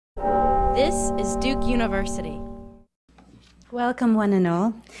This is Duke University. Welcome, one and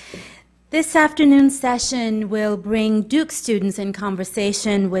all. This afternoon's session will bring Duke students in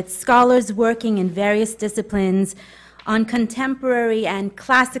conversation with scholars working in various disciplines on contemporary and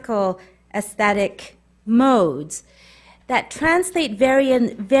classical aesthetic modes that translate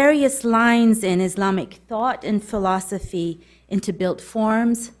various lines in Islamic thought and philosophy into built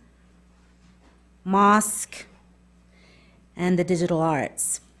forms, mosque, and the digital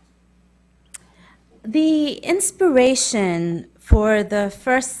arts. The inspiration for the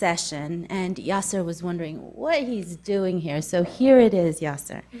first session, and Yasser was wondering what he's doing here, so here it is,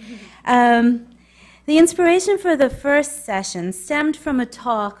 Yasser. The inspiration for the first session stemmed from a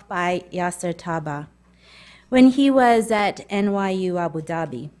talk by Yasser Tabbaa when he was at NYU Abu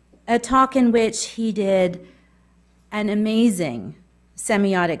Dhabi, a talk in which he did an amazing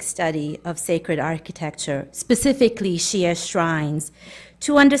semiotic study of sacred architecture, specifically Shia shrines,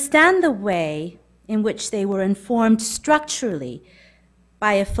 to understand the way in which they were informed structurally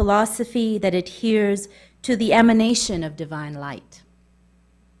by a philosophy that adheres to the emanation of divine light.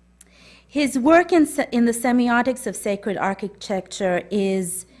 His work in the semiotics of sacred architecture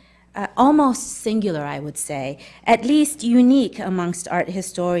is almost singular, I would say, at least unique amongst art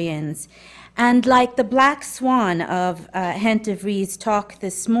historians. And like the black swan of Hent de Vries' talk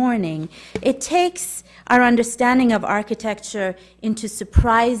this morning, it takes our understanding of architecture into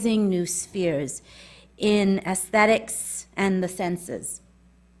surprising new spheres in aesthetics and the senses.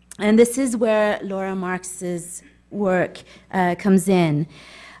 And this is where Laura Marx's work comes in.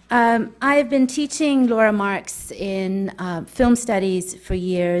 I've been teaching Laura Marx in film studies for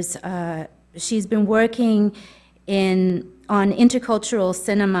years. She's been working on intercultural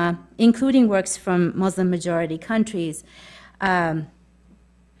cinema, including works from Muslim-majority countries,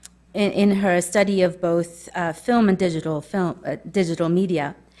 in her study of both film and digital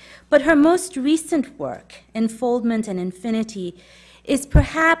media. But her most recent work, Enfoldment and Infinity, is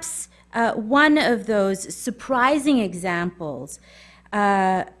perhaps one of those surprising examples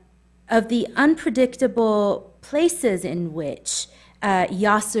of the unpredictable places in which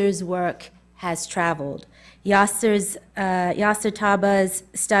Yasser's work has traveled. Yasser Tabbaa's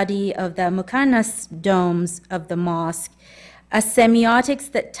study of the Muqarnas domes of the mosque, a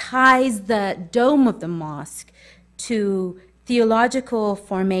semiotics that ties the dome of the mosque to theological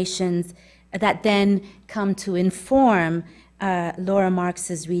formations that then come to inform Laura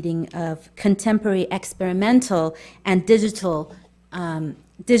Marx's reading of contemporary experimental and digital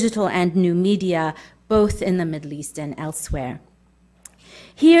and new media, both in the Middle East and elsewhere.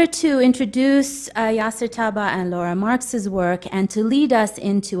 Here to introduce Yasser Tabbaa and Laura Marx's work and to lead us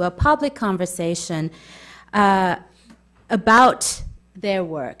into a public conversation about their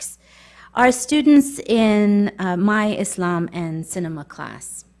works are students in my Islam and Cinema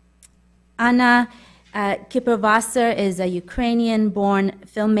class. Anna Kipervasser is a Ukrainian-born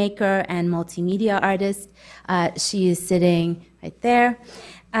filmmaker and multimedia artist. She is sitting right there.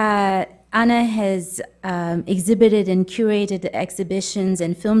 Anna has exhibited and curated exhibitions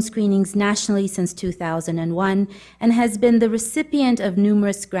and film screenings nationally since 2001 and has been the recipient of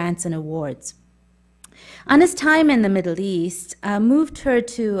numerous grants and awards. Anna's time in the Middle East moved her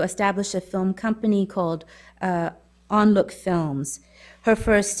to establish a film company called On Look Films. Her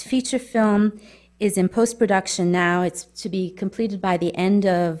first feature film is in post-production now. It's to be completed by the end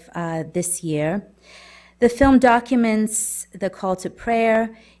of this year. The film documents the call to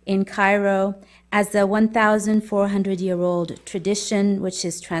prayer in Cairo as a 1,400-year-old tradition which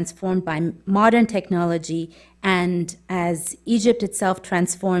is transformed by modern technology and as Egypt itself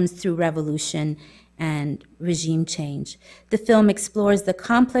transforms through revolution and regime change. The film explores the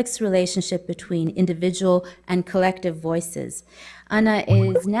complex relationship between individual and collective voices. Anna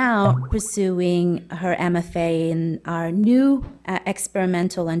is now pursuing her MFA in our new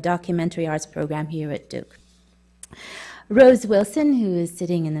experimental and documentary arts program here at Duke. Rose Wilson, who is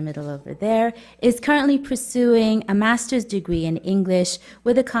sitting in the middle over there, is currently pursuing a master's degree in English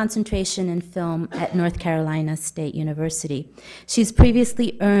with a concentration in film at North Carolina State University. She's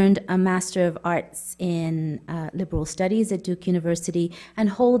previously earned a Master of Arts in Liberal Studies at Duke University and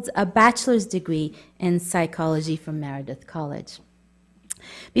holds a bachelor's degree in psychology from Meredith College.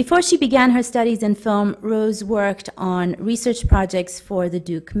 Before she began her studies in film, Rose worked on research projects for the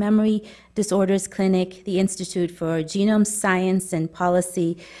Duke Memory Disorders Clinic, the Institute for Genome Science and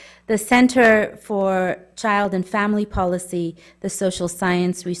Policy, the Center for Child and Family Policy, the Social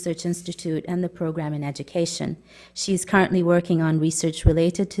Science Research Institute, and the Program in Education. She's currently working on research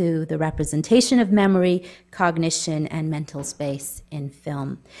related to the representation of memory, cognition, and mental space in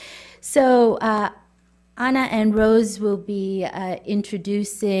film. So Anna and Rose will be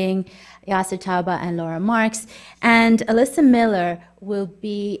introducing Yasser Tabbaa and Laura Marks, and Alyssa Miller will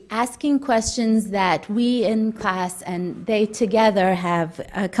be asking questions that we in class and they together have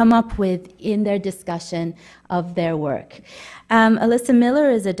come up with in their discussion of their work. Alyssa Miller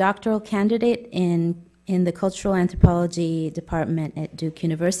is a doctoral candidate in the Cultural Anthropology Department at Duke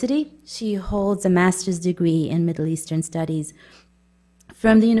University. She holds a master's degree in Middle Eastern Studies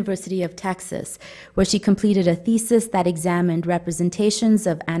from the University of Texas, where she completed a thesis that examined representations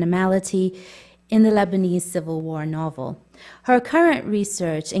of animality in the Lebanese Civil War novel. Her current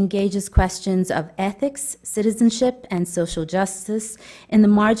research engages questions of ethics, citizenship, and social justice in the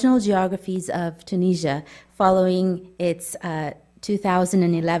marginal geographies of Tunisia following its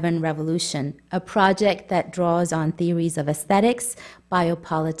 2011 revolution, a project that draws on theories of aesthetics,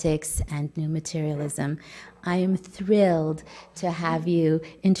 biopolitics, and new materialism. I am thrilled to have you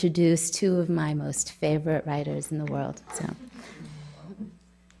introduce two of my most favorite writers in the world.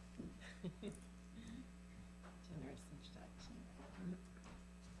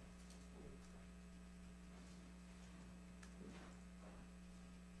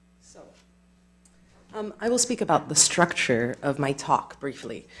 I will speak about the structure of my talk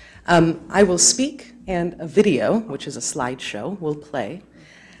briefly. I will speak, and a video, which is a slideshow, will play.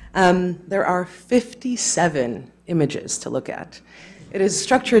 There are 57 images to look at. It is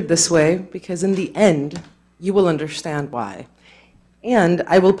structured this way because in the end, you will understand why. And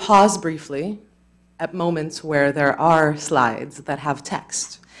I will pause briefly at moments where there are slides that have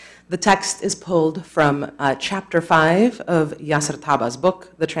text. The text is pulled from chapter 5 of Yasser Tabbaa's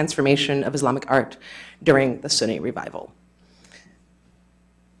book, The Transformation of Islamic Art During the Sunni Revival.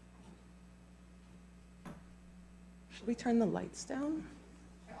 Should we turn the lights down?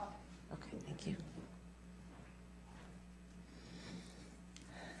 Okay, thank you.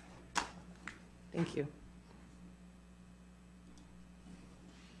 Thank you.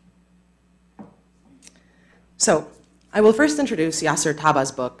 So, I will first introduce Yasser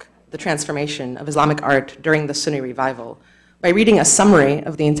Tabbaa's book, The Transformation of Islamic Art During the Sunni Revival, by reading a summary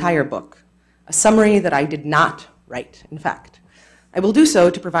of the entire book, a summary that I did not write, in fact. I will do so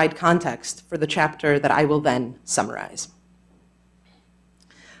to provide context for the chapter that I will then summarize.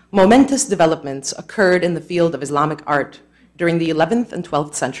 Momentous developments occurred in the field of Islamic art during the 11th and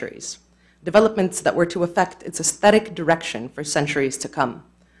 12th centuries, developments that were to affect its aesthetic direction for centuries to come,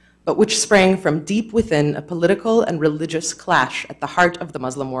 but which sprang from deep within a political and religious clash at the heart of the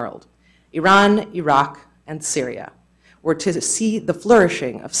Muslim world. Iran, Iraq, and Syria were to see the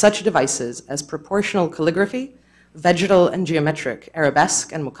flourishing of such devices as proportional calligraphy, vegetal and geometric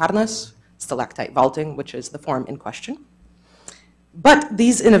arabesque and muqarnas, stalactite vaulting, which is the form in question. But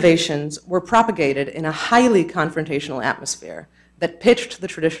these innovations were propagated in a highly confrontational atmosphere that pitched the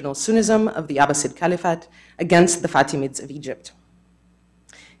traditional Sunnism of the Abbasid Caliphate against the Fatimids of Egypt.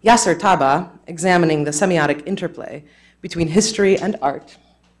 Yasser Tabbaa, examining the semiotic interplay between history and art,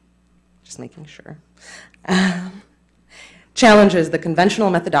 just making sure, challenges the conventional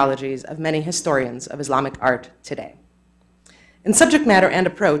methodologies of many historians of Islamic art today. In subject matter and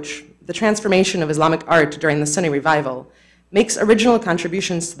approach, the transformation of Islamic art during the Sunni Revival makes original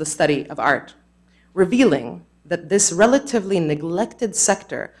contributions to the study of art, revealing that this relatively neglected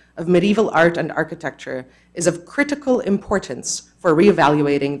sector of medieval art and architecture is of critical importance for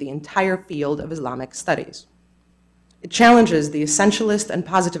reevaluating the entire field of Islamic studies. It challenges the essentialist and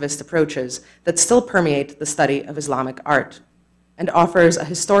positivist approaches that still permeate the study of Islamic art and offers a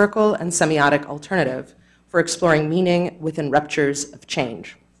historical and semiotic alternative for exploring meaning within ruptures of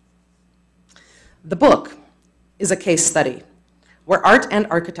change. The book is a case study where art and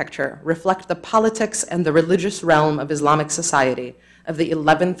architecture reflect the politics and the religious realm of Islamic society of the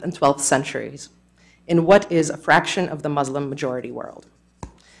 11th and 12th centuries in what is a fraction of the Muslim majority world.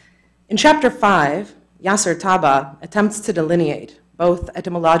 In chapter 5, Yasser Tabbaa attempts to delineate, both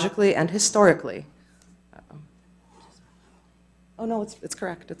etymologically and historically. Oh no, it's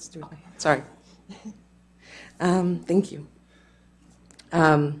correct, it's doing, sorry. Thank you.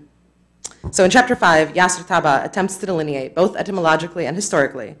 So in chapter 5, Yasser Tabbaa attempts to delineate, both etymologically and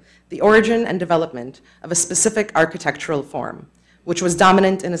historically, the origin and development of a specific architectural form, which was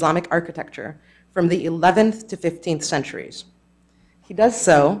dominant in Islamic architecture from the 11th to 15th centuries. He does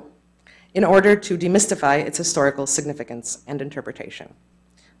so in order to demystify its historical significance and interpretation.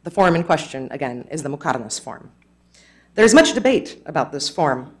 The form in question, again, is the muqarnas form. There is much debate about this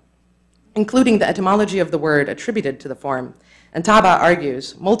form, including the etymology of the word attributed to the form, and Tabbaa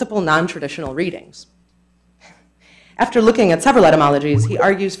argues multiple non-traditional readings. After looking at several etymologies, he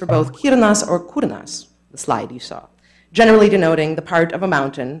argues for both kirnas or kurnas, the slide you saw, generally denoting the part of a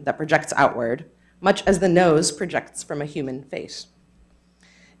mountain that projects outward, much as the nose projects from a human face.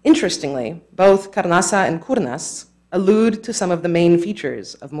 Interestingly, both Karnasa and Kurnas allude to some of the main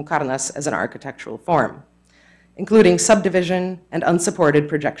features of Mukarnas as an architectural form, including subdivision and unsupported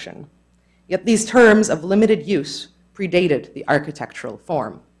projection. Yet these terms of limited use predated the architectural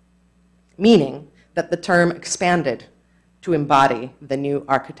form, meaning that the term expanded to embody the new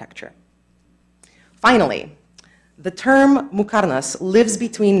architecture. Finally, the term Mukarnas lives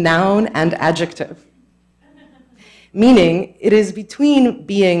between noun and adjective, meaning it is between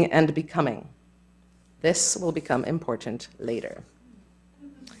being and becoming. This will become important later.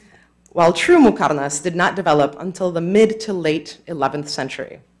 While true Mukarnas did not develop until the mid to late 11th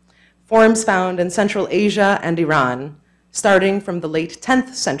century, forms found in Central Asia and Iran, starting from the late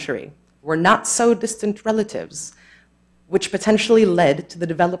 10th century, were not so distant relatives, which potentially led to the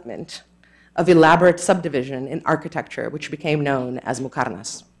development of elaborate subdivision in architecture, which became known as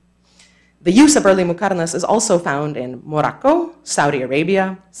Mukarnas. The use of early Mukarnas is also found in Morocco, Saudi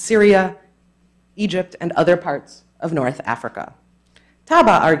Arabia, Syria, Egypt, and other parts of North Africa.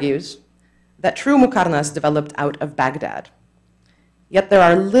 Tabbaa argues that true Mukarnas developed out of Baghdad. Yet there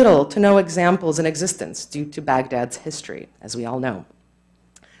are little to no examples in existence due to Baghdad's history, as we all know.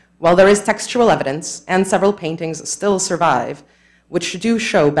 While there is textual evidence, and several paintings still survive, which do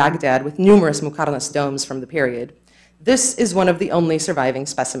show Baghdad with numerous Mukarnas domes from the period, this is one of the only surviving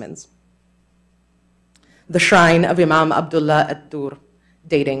specimens. The shrine of Imam Abdullah at-Tur,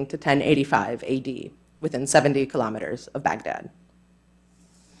 dating to 1085 AD, within 70 kilometers of Baghdad.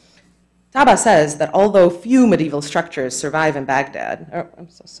 Tabbaa says that although few medieval structures survive in Baghdad, I'm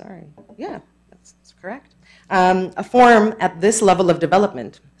so sorry, yeah, that's correct. A form at this level of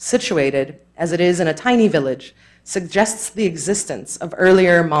development, situated as it is in a tiny village, suggests the existence of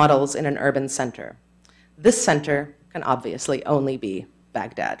earlier models in an urban center. This center can obviously only be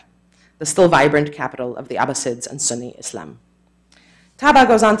Baghdad, the still vibrant capital of the Abbasids and Sunni Islam. Tabbaa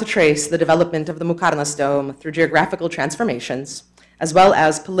goes on to trace the development of the Mukarnas dome through geographical transformations, as well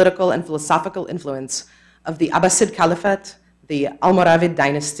as political and philosophical influence of the Abbasid Caliphate, the Almoravid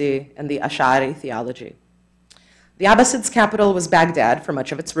dynasty, and the Ash'ari theology. The Abbasids' capital was Baghdad for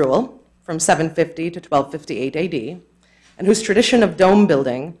much of its rule, from 750 to 1258 AD, and whose tradition of dome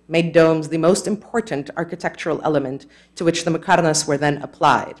building made domes the most important architectural element to which the Mukarnas were then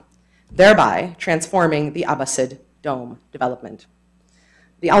applied, thereby transforming the Abbasid dome development.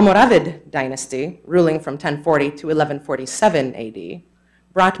 The Almoravid dynasty, ruling from 1040 to 1147 AD,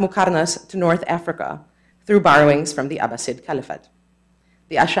 brought Mukarnas to North Africa through borrowings from the Abbasid Caliphate.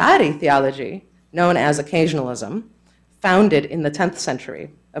 The Ash'ari theology, known as occasionalism, founded in the 10th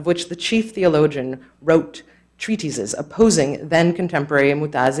century, of which the chief theologian wrote treatises opposing then-contemporary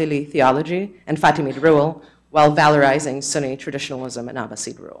Mutazili theology and Fatimid rule, while valorizing Sunni traditionalism and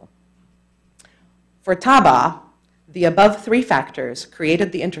Abbasid rule. For Tabbaa, the above three factors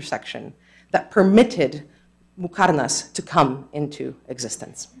created the intersection that permitted Mukarnas to come into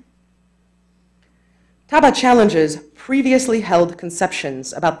existence. Tabbaa challenges previously held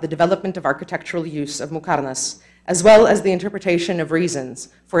conceptions about the development of architectural use of Mukarnas, as well as the interpretation of reasons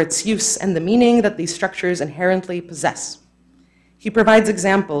for its use and the meaning that these structures inherently possess. He provides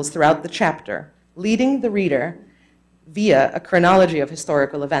examples throughout the chapter, leading the reader via a chronology of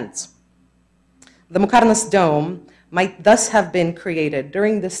historical events. The Mukarnas dome might thus have been created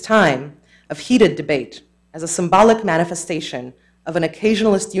during this time of heated debate as a symbolic manifestation of an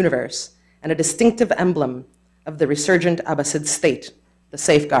occasionalist universe and a distinctive emblem of the resurgent Abbasid state, the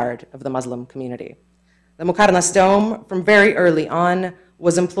safeguard of the Muslim community. The Mukarnas dome, from very early on,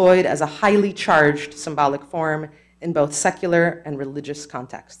 was employed as a highly charged symbolic form in both secular and religious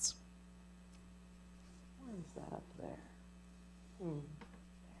contexts. Why is that up there?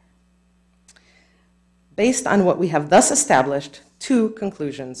 Based on what we have thus established, two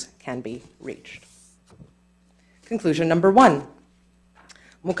conclusions can be reached. Conclusion number one,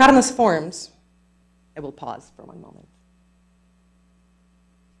 Mukarnas forms, I will pause for one moment.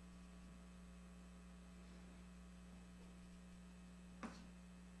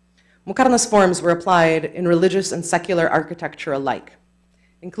 Mukarnas forms were applied in religious and secular architecture alike,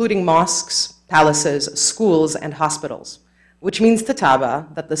 including mosques, palaces, schools, and hospitals, which means to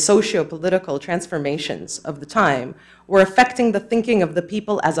Tabbaa that the socio-political transformations of the time were affecting the thinking of the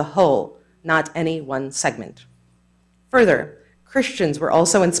people as a whole, not any one segment. Further, Christians were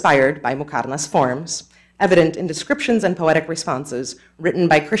also inspired by Mukarnas forms, evident in descriptions and poetic responses written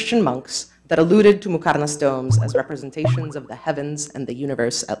by Christian monks that alluded to Mukarnas domes as representations of the heavens and the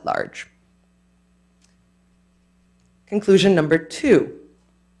universe at large. Conclusion number two,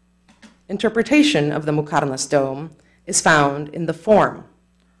 interpretation of the Mukarnas dome is found in the form,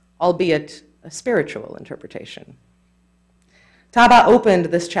 albeit a spiritual interpretation. Tabbaa opened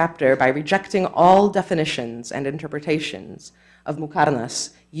this chapter by rejecting all definitions and interpretations of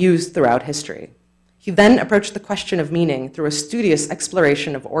muqarnas used throughout history. He then approached the question of meaning through a studious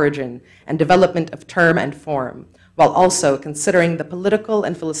exploration of origin and development of term and form, while also considering the political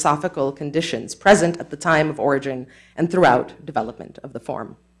and philosophical conditions present at the time of origin and throughout development of the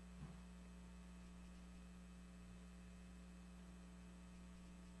form.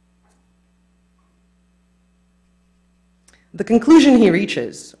 The conclusion he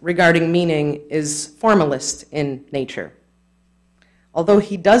reaches regarding meaning is formalist in nature, although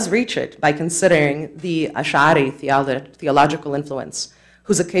he does reach it by considering the Ash'ari theological influence,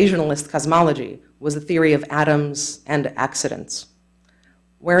 whose occasionalist cosmology was a theory of atoms and accidents,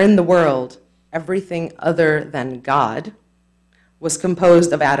 wherein the world, everything other than God, was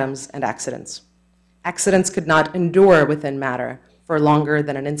composed of atoms and accidents. Accidents could not endure within matter for longer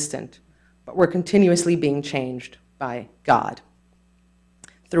than an instant, but were continuously being changed by God.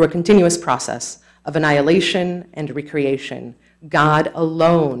 Through a continuous process of annihilation and recreation, God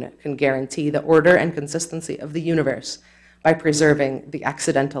alone can guarantee the order and consistency of the universe by preserving the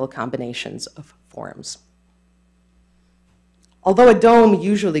accidental combinations of forms. Although a dome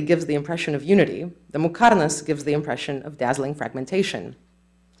usually gives the impression of unity, the muqarnas gives the impression of dazzling fragmentation.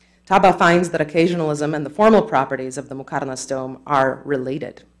 Tabbaa finds that occasionalism and the formal properties of the muqarnas dome are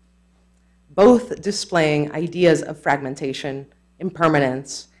related, both displaying ideas of fragmentation,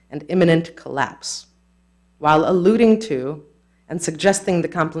 impermanence, and imminent collapse, while alluding to and suggesting the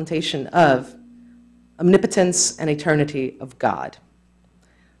contemplation of omnipotence and eternity of God.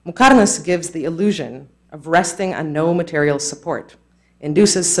 Muqarnas gives the illusion of resting on no material support,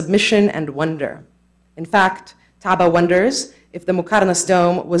 induces submission and wonder. In fact, Tabbaa wonders if the muqarnas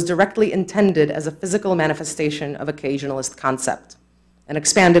dome was directly intended as a physical manifestation of occasionalist concept, an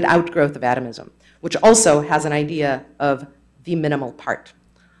expanded outgrowth of atomism, which also has an idea of the minimal part.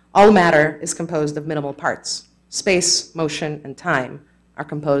 All matter is composed of minimal parts. Space, motion, and time are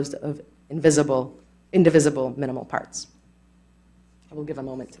composed of indivisible minimal parts. I will give a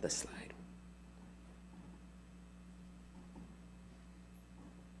moment to this slide.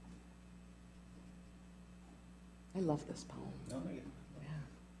 I love this poem.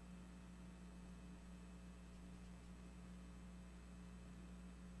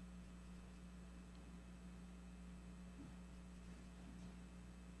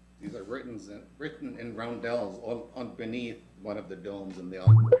 These are written in roundels on beneath one of the domes in the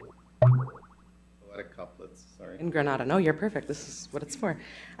poetic couplets. Sorry. In Granada. No, you're perfect. This is what it's for.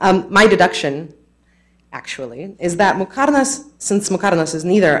 My deduction, actually, is that muqarnas, since muqarnas is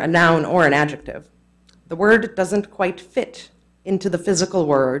neither a noun or an adjective, the word doesn't quite fit into the physical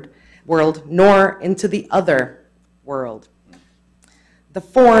world, nor into the other world. The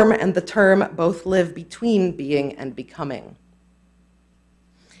form and the term both live between being and becoming.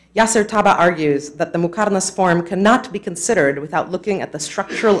 Yasser Tabbaa argues that the muqarnas form cannot be considered without looking at the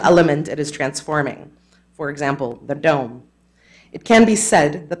structural element it is transforming, for example, the dome. It can be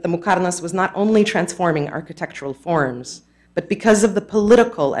said that the muqarnas was not only transforming architectural forms, but because of the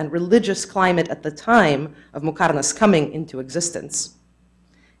political and religious climate at the time of muqarnas coming into existence.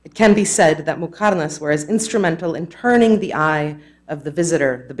 It can be said that muqarnas were as instrumental in turning the eye of the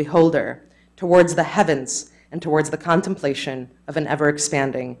visitor, the beholder, towards the heavens and towards the contemplation of an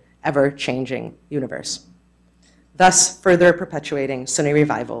ever-expanding, ever-changing universe, thus further perpetuating Sunni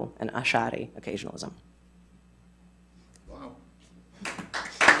revival and Ash'ari occasionalism. Wow.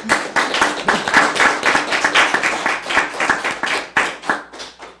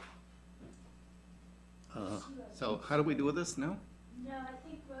 So how do we do with this now? No, I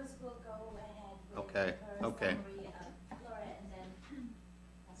think Rose will go ahead with Okay, her okay. summary of Flora and then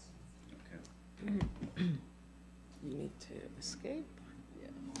questions. Okay. You need to escape. Yeah.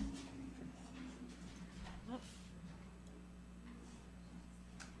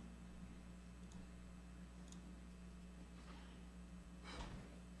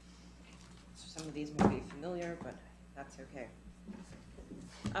 Some of these may be familiar, but that's okay.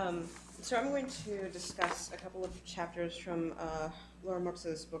 So I'm going to discuss a couple of chapters from Laura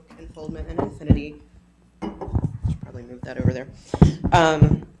Marx's book, Enfoldment and Infinity. Should probably move that over there.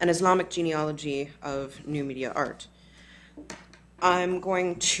 An Islamic Genealogy of New Media Art. I'm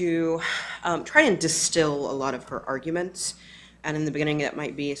going to try and distill a lot of her arguments, and in the beginning that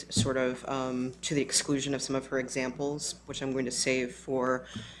might be sort of to the exclusion of some of her examples, which I'm going to save for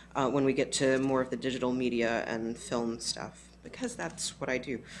when we get to more of the digital media and film stuff, because that's what I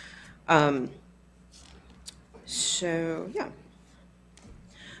do. So, yeah.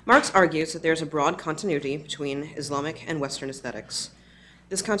 Marx argues that there's a broad continuity between Islamic and Western aesthetics,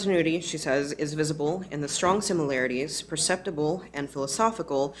 This continuity, she says, is visible in the strong similarities, perceptible and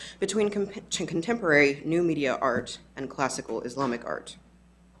philosophical, between contemporary new media art and classical Islamic art.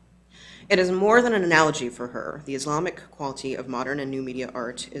 It is more than an analogy for her. The Islamic quality of modern and new media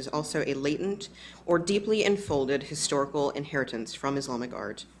art is also a latent or deeply enfolded historical inheritance from Islamic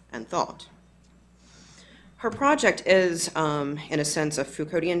art and thought. Her project is, in a sense, a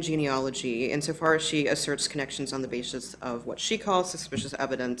Foucauldian genealogy insofar as she asserts connections on the basis of what she calls suspicious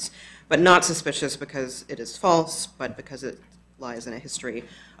evidence, but not suspicious because it is false, but because it lies in a history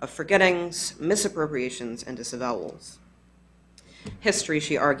of forgettings, misappropriations, and disavowals. History,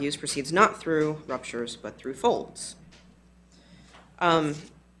 she argues, proceeds not through ruptures, but through folds. In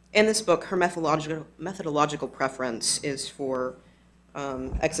this book, her methodological preference is for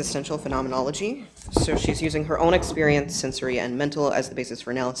existential phenomenology. So she's using her own experience, sensory and mental, as the basis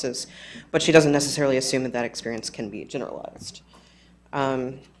for analysis, but she doesn't necessarily assume that that experience can be generalized.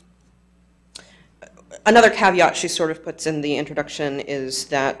 Another caveat she sort of puts in the introduction is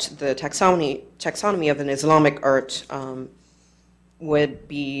that the taxonomy of an Islamic art would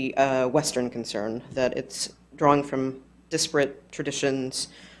be a Western concern, that it's drawing from disparate traditions,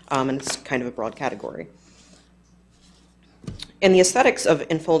 and it's kind of a broad category. In the aesthetics of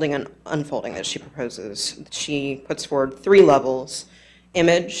enfolding and unfolding that she proposes, she puts forward 3 levels: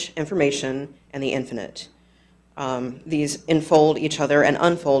 image, information, and the infinite. These enfold each other and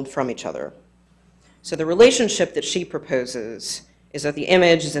unfold from each other. So the relationship that she proposes is that the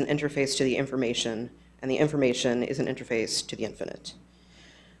image is an interface to the information, and the information is an interface to the infinite.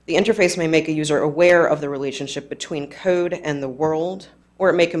 The interface may make a user aware of the relationship between code and the world,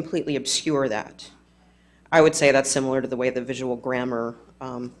 or it may completely obscure that. I would say that's similar to the way the visual grammar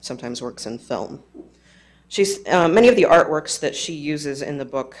sometimes works in film. Many of the artworks that she uses in the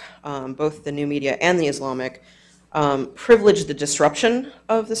book, both the new media and the Islamic, privilege the disruption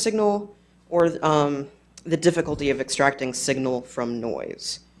of the signal or the difficulty of extracting signal from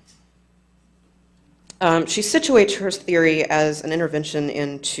noise. She situates her theory as an intervention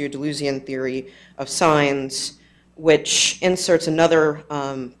into Deleuzian theory of signs, which inserts another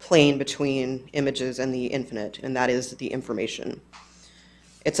plane between images and the infinite, and that is the information.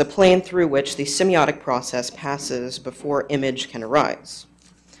 It's a plane through which the semiotic process passes before image can arise.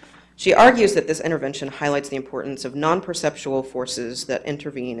 She argues that this intervention highlights the importance of non-perceptual forces that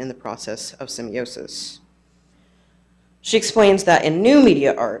intervene in the process of semiosis. She explains that in new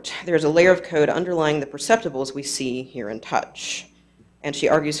media art, there's a layer of code underlying the perceptibles we see, hear, and touch. And she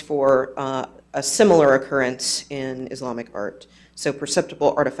argues for a similar occurrence in Islamic art. So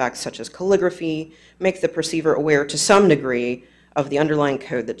perceptible artifacts such as calligraphy make the perceiver aware to some degree of the underlying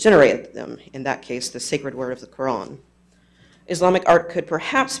code that generated them, in that case, the sacred word of the Quran. Islamic art could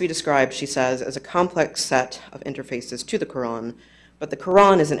perhaps be described, she says, as a complex set of interfaces to the Quran, but the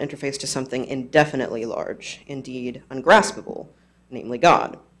Quran is an interface to something indefinitely large, indeed ungraspable, namely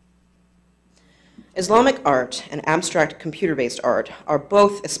God. Islamic art and abstract computer-based art are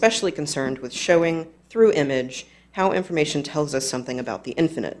both especially concerned with showing, through image, how information tells us something about the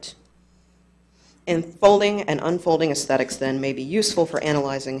infinite. Enfolding and unfolding aesthetics, then, may be useful for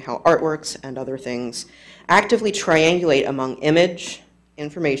analyzing how artworks and other things actively triangulate among image,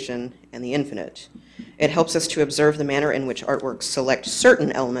 information, and the infinite. It helps us to observe the manner in which artworks select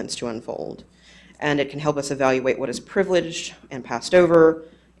certain elements to unfold, and it can help us evaluate what is privileged and passed over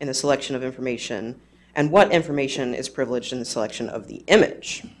in the selection of information, and what information is privileged in the selection of the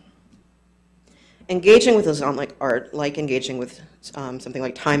image. Engaging with Islamic art, like engaging with something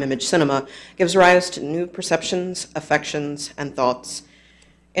like time image cinema, gives rise to new perceptions, affections, and thoughts,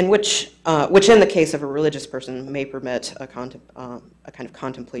 in which in the case of a religious person, may permit a kind of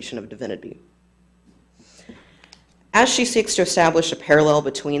contemplation of divinity. As she seeks to establish a parallel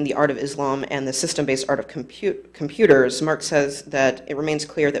between the art of Islam and the system-based art of computers, Marx says that it remains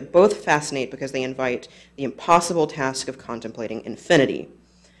clear that both fascinate because they invite the impossible task of contemplating infinity.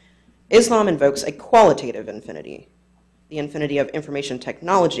 Islam invokes a qualitative infinity. The infinity of information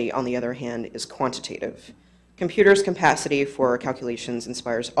technology, on the other hand, is quantitative. Computers' capacity for calculations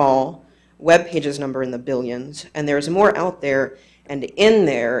inspires awe, web pages number in the billions, and there is more out there and in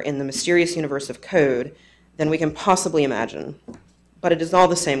there in the mysterious universe of code than we can possibly imagine. But it is all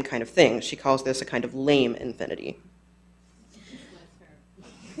the same kind of thing. She calls this a kind of lame infinity.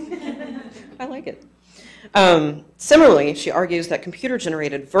 I like it. Similarly, she argues that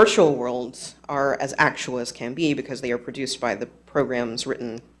computer-generated virtual worlds are as actual as can be because they are produced by the programs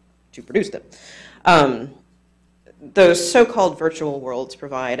written to produce them. Those so-called virtual worlds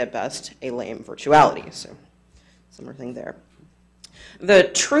provide, at best, a lame virtuality. So, similar thing there. The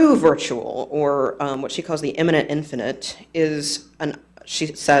true virtual, or what she calls the immanent infinite, is she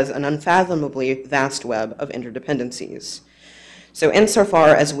says, an unfathomably vast web of interdependencies. So insofar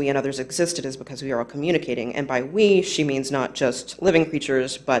as we and others exist, it is because we are all communicating, and by we, she means not just living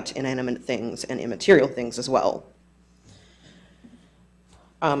creatures, but inanimate things and immaterial things as well.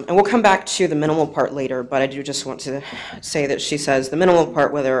 And we'll come back to the minimal part later, but I do just want to say that she says the minimal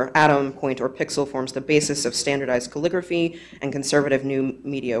part, whether atom, point, or pixel, forms the basis of standardized calligraphy and conservative new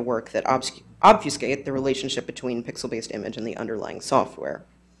media work that obfuscate the relationship between pixel-based image and the underlying software.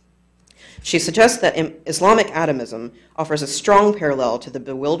 She suggests that Islamic atomism offers a strong parallel to the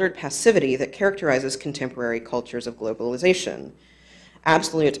bewildered passivity that characterizes contemporary cultures of globalization.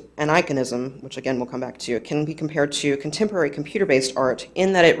 Absolute aniconism, which again we'll come back to, can be compared to contemporary computer-based art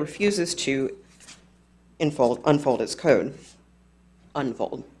in that it refuses to unfold its code.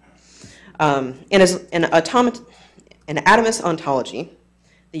 Unfold. In atomist ontology,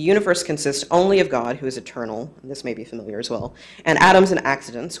 the universe consists only of God, who is eternal, and this may be familiar as well, and atoms and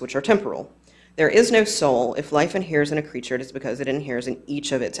accidents, which are temporal. There is no soul. If life inheres in a creature, it is because it inheres in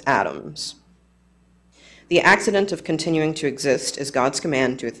each of its atoms. The accident of continuing to exist is God's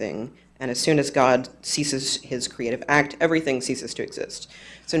command to a thing, and as soon as God ceases his creative act, everything ceases to exist.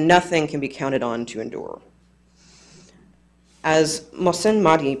 So nothing can be counted on to endure. As Mohsen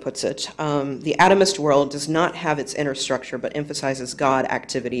Mahdi puts it, the atomist world does not have its inner structure, but emphasizes God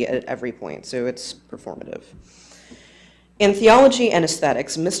activity at every point, so it's performative. In theology and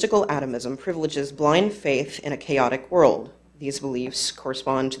aesthetics, mystical atomism privileges blind faith in a chaotic world. These beliefs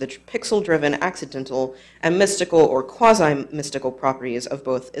correspond to the pixel-driven, accidental, and mystical or quasi-mystical properties of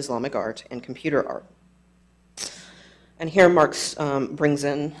both Islamic art and computer art. And here Marx brings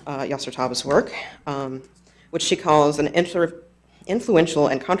in Yasser Tabbaa's work, which she calls an influential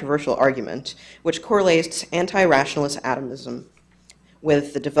and controversial argument, which correlates anti-rationalist atomism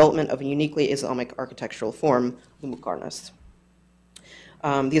with the development of a uniquely Islamic architectural form, the muqarnas.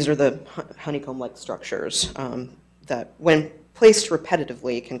 These are the honeycomb-like structures that, when placed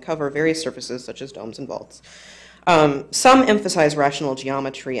repetitively, can cover various surfaces such as domes and vaults. Some emphasize rational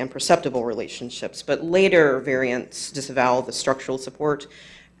geometry and perceptible relationships, but later variants disavow the structural support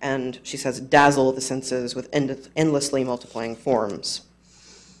and, she says, dazzle the senses with endlessly multiplying forms.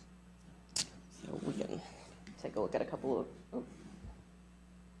 So we can take a look at a couple of, oh.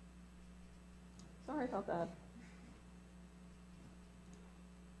 Sorry about that.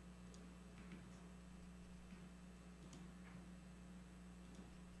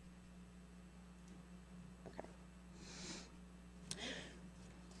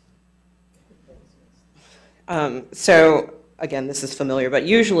 So again, this is familiar, but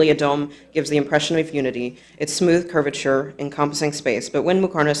usually a dome gives the impression of unity, its smooth curvature encompassing space, but when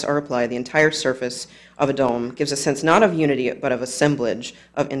muqarnas are applied, the entire surface of a dome gives a sense not of unity, but of assemblage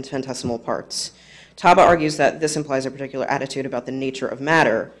of infinitesimal parts. Tabbaa argues that this implies a particular attitude about the nature of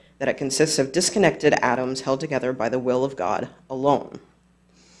matter, that it consists of disconnected atoms held together by the will of God alone.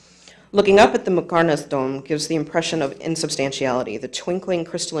 Looking up at the muqarnas dome gives the impression of insubstantiality. The twinkling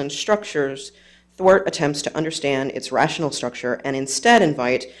crystalline structures thwart attempts to understand its rational structure and instead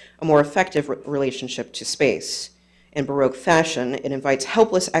invite a more effective relationship to space. In Baroque fashion, it invites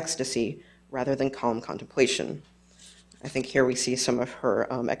helpless ecstasy rather than calm contemplation. I think here we see some of her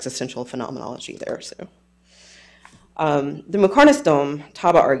existential phenomenology there. So, the muqarnas dome,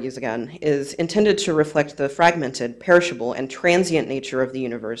 Tabbaa argues again, is intended to reflect the fragmented, perishable, and transient nature of the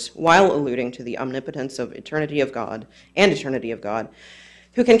universe while alluding to the omnipotence of eternity of God,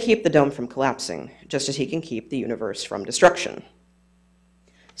 who can keep the dome from collapsing, just as he can keep the universe from destruction.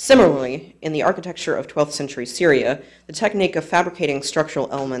 Similarly, in the architecture of 12th century Syria, the technique of fabricating structural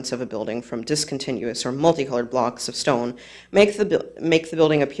elements of a building from discontinuous or multicolored blocks of stone make the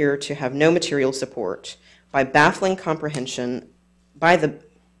building appear to have no material support. By baffling comprehension, the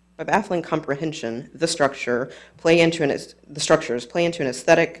structures play into an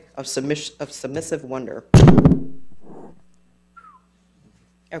aesthetic of submissive wonder.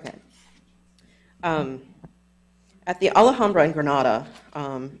 Okay. At the Alhambra in Granada,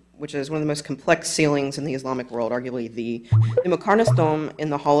 which is one of the most complex ceilings in the Islamic world, arguably the muqarnas dome in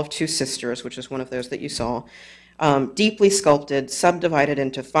the Hall of Two Sisters, which is one of those that you saw, deeply sculpted, subdivided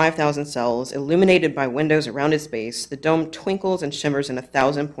into 5,000 cells, illuminated by windows around its base, the dome twinkles and shimmers in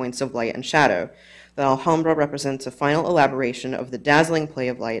 1,000 points of light and shadow. The Alhambra represents a final elaboration of the dazzling play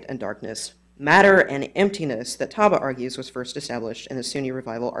of light and darkness, matter and emptiness that Tabbaa argues was first established in the Sunni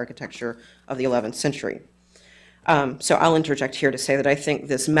revival architecture of the 11th century. So I'll interject here to say that I think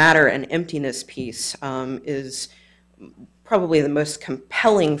this matter and emptiness piece is probably the most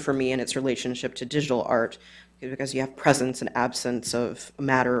compelling for me in its relationship to digital art, because you have presence and absence of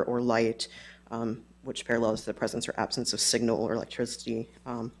matter or light which parallels the presence or absence of signal or electricity,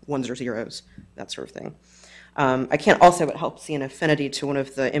 ones or zeros, that sort of thing. I can't also but help see an affinity to one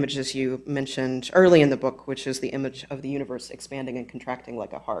of the images you mentioned early in the book, which is the image of the universe expanding and contracting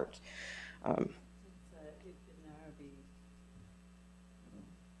like a heart.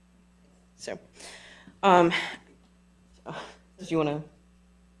 So, did you want to?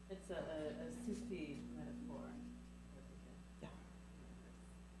 It's a Sufi metaphor. Yeah.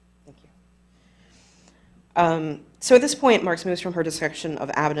 Thank you. So at this point, Marx moves from her dissection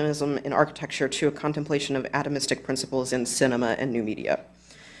of atomism in architecture to a contemplation of atomistic principles in cinema and new media.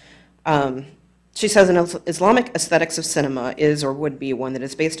 She says an Islamic aesthetics of cinema is or would be one that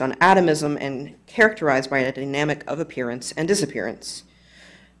is based on atomism and characterized by a dynamic of appearance and disappearance.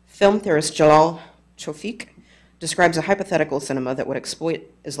 Film theorist Jalal Tawfiq describes a hypothetical cinema that would exploit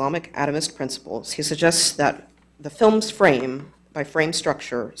Islamic atomist principles. He suggests that the film's frame, by frame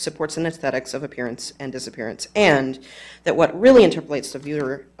structure, supports an aesthetics of appearance and disappearance, and that what really interpolates the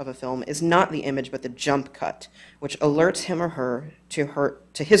viewer of a film is not the image but the jump cut, which alerts him or her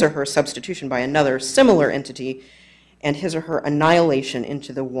to his or her substitution by another similar entity and his or her annihilation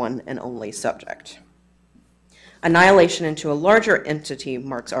into the one and only subject. Annihilation into a larger entity,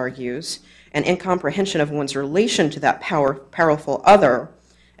 Marx argues, and incomprehension of one's relation to that powerful other,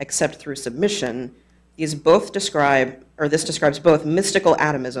 except through submission, this describes both mystical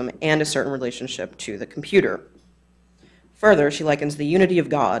atomism and a certain relationship to the computer. Further, she likens the unity of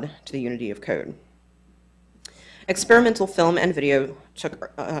God to the unity of code. Experimental film and video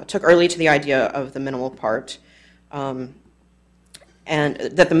took early to the idea of the minimal part, and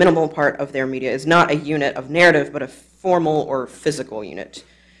that the minimal part of their media is not a unit of narrative, but a formal or physical unit.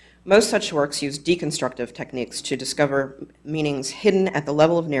 Most such works use deconstructive techniques to discover meanings hidden at the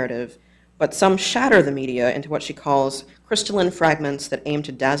level of narrative, but some shatter the media into what she calls crystalline fragments that aim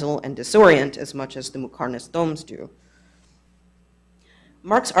to dazzle and disorient as much as the Muqarnas domes do.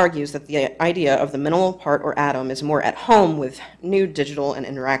 Marx argues that the idea of the minimal part or atom is more at home with new digital and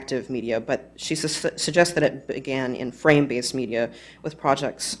interactive media, but she suggests that it began in frame-based media with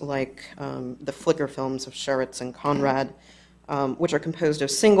projects like the flicker films of Sheretz and Conrad, which are composed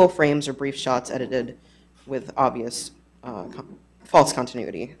of single frames or brief shots edited with obvious false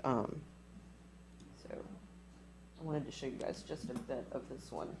continuity. So I wanted to show you guys just a bit of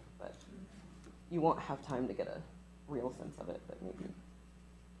this one, but you won't have time to get a real sense of it, but maybe.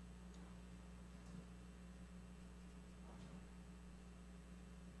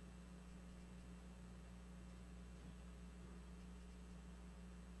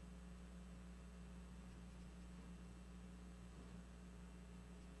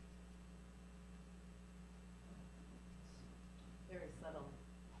 Very subtle.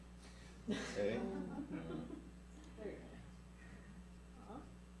 Okay.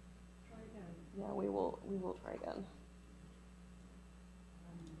 Try again. Yeah, we will try again.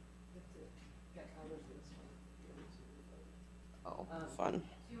 Get colors for this one. Oh, fun.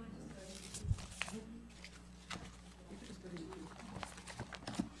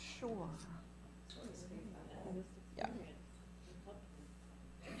 Sure. Yeah.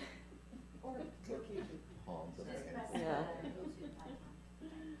 Palms of the hands. Yeah.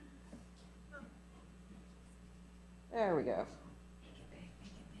 There we go.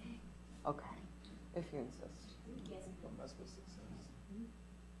 Okay, if you insist. Don't mess with success.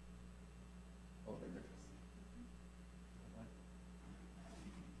 Oh, there it is.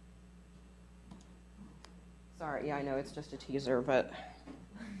 Sorry, yeah, I know it's just a teaser, but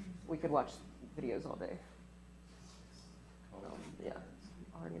we could watch videos all day. Yeah,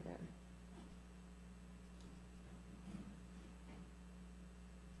 already there.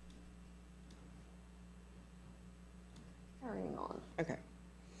 Carrying on. Okay.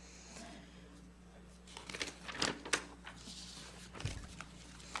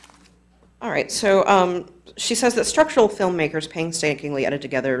 All right, so she says that structural filmmakers painstakingly edited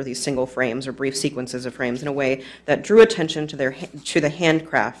together these single frames or brief sequences of frames in a way that drew attention to the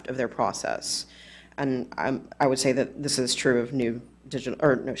handcraft of their process. And I would say that this is true of new digital,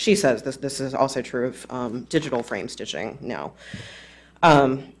 or no, she says this is also true of digital frame stitching now.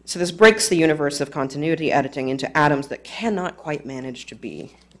 So this breaks the universe of continuity editing into atoms that cannot quite manage to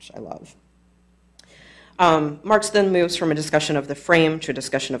be, which I love. Marx then moves from a discussion of the frame to a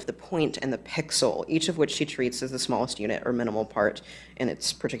discussion of the point and the pixel, each of which she treats as the smallest unit or minimal part in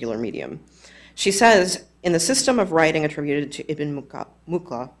its particular medium. She says, in the system of writing attributed to Ibn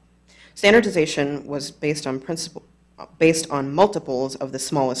Muqla, standardization was based on multiples of the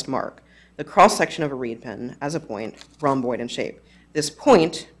smallest mark, the cross-section of a reed pen as a point, rhomboid in shape. This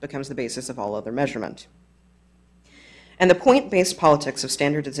point becomes the basis of all other measurement. And the point-based politics of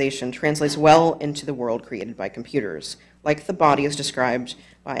standardization translates well into the world created by computers. Like the body as described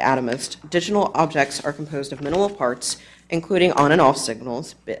by Atomist, digital objects are composed of minimal parts, including on and off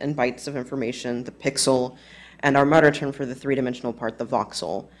signals, bit and bytes of information, the pixel, and our modern term for the three-dimensional part, the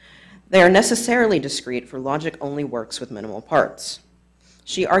voxel. They are necessarily discrete, for logic only works with minimal parts.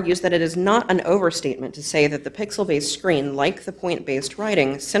 She argues that it is not an overstatement to say that the pixel-based screen, like the point-based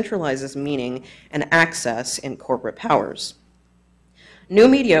writing, centralizes meaning and access in corporate powers. New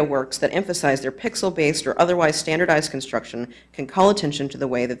media works that emphasize their pixel-based or otherwise standardized construction can call attention to the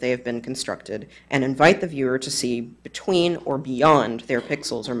way that they have been constructed and invite the viewer to see between or beyond their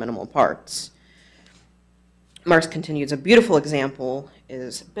pixels or minimal parts. Marx continues, a beautiful example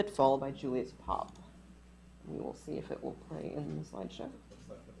is Bitfall by Julius Popp. We will see if it will play in the slideshow.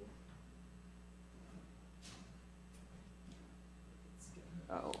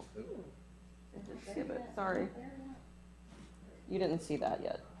 Oh, it did skip it, sorry. You didn't see that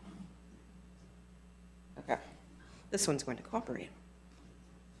yet. Okay, this one's going to cooperate.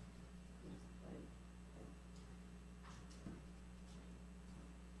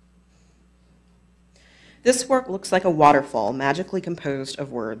 This work looks like a waterfall magically composed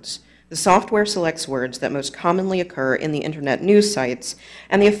of words. The software selects words that most commonly occur in the internet news sites,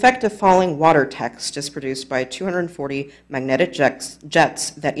 and the effect of falling water text is produced by 240 magnetic jets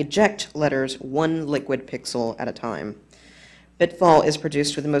that eject letters one liquid pixel at a time. Bitfall is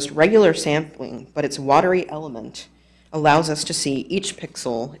produced with the most regular sampling, but its watery element allows us to see each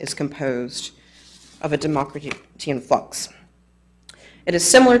pixel is composed of a Democritean flux. It is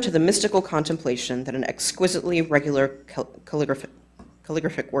similar to the mystical contemplation that an exquisitely regular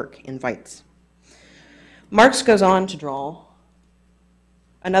calligraphic work invites. Marx goes on to draw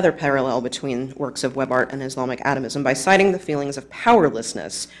another parallel between works of web art and Islamic atomism by citing the feelings of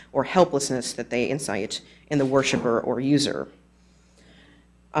powerlessness or helplessness that they incite in the worshiper or user.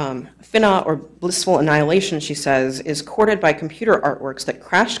 Fina, or blissful annihilation, she says, is courted by computer artworks that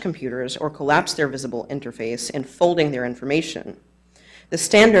crash computers or collapse their visible interface, enfolding their information. The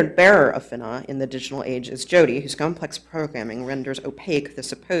standard bearer of Fina in the digital age is Jody, whose complex programming renders opaque the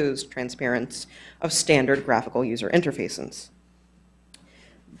supposed transparency of standard graphical user interfaces,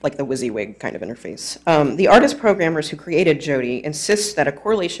 like the WYSIWYG kind of interface. The artist programmers who created Jody insist that a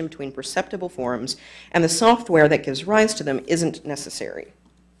correlation between perceptible forms and the software that gives rise to them isn't necessary.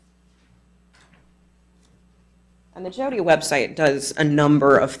 And the Jody website does a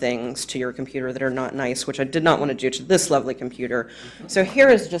number of things to your computer that are not nice, which I did not want to do to this lovely computer. So here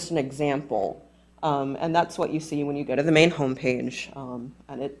is just an example, and that's what you see when you go to the main homepage,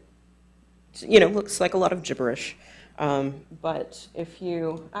 and it, looks like a lot of gibberish. But if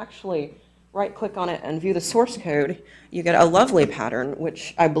you actually right-click on it and view the source code, you get a lovely pattern,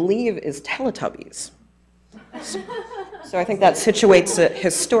 which I believe is Teletubbies. So I think that situates it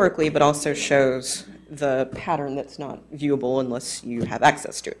historically, but also shows the pattern that's not viewable unless you have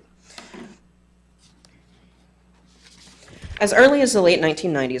access to it. As early as the late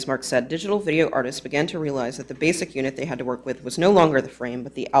 1990s, Marx said, digital video artists began to realize that the basic unit they had to work with was no longer the frame,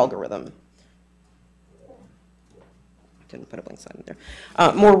 but the algorithm. Didn't put a blank slide in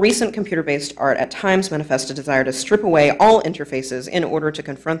there. More recent computer-based art at times manifests a desire to strip away all interfaces in order to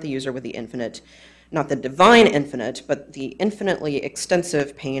confront the user with the infinite, not the divine infinite, but the infinitely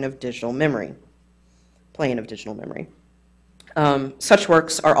extensive plane of digital memory. Such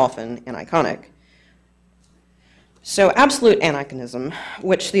works are often aniconic. So absolute aniconism,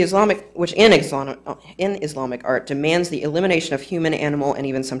 which in Islamic art demands the elimination of human, animal, and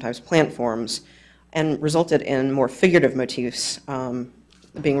even sometimes plant forms, and resulted in more figurative motifs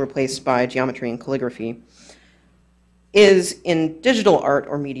being replaced by geometry and calligraphy, is in digital art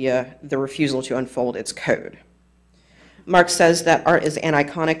or media the refusal to unfold its code. Marx says that art is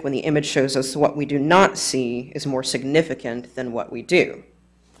aniconic when the image shows us what we do not see is more significant than what we do.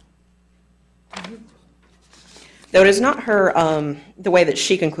 Though it is not her, the way that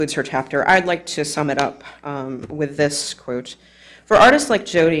she concludes her chapter, I'd like to sum it up with this quote. For artists like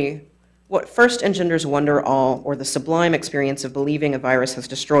Jody, what first engenders wonder, awe, or the sublime experience of believing a virus has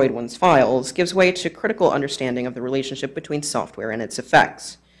destroyed one's files gives way to critical understanding of the relationship between software and its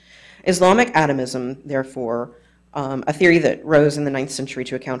effects. Islamic atomism, therefore, a theory that rose in the 9th century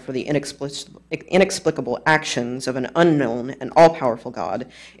to account for the inexplicable actions of an unknown and all-powerful God,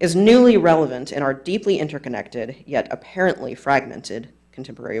 is newly relevant in our deeply interconnected, yet apparently fragmented,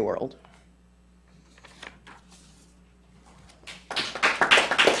 contemporary world.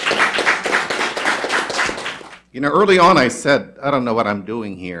 Early on I said, I don't know what I'm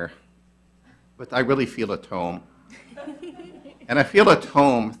doing here, but I really feel at home. And I feel at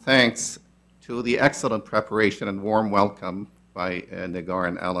home thanks to the excellent preparation and warm welcome by Nagar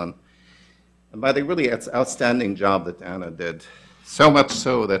and Ellen, and by the really outstanding job that Anna did. So much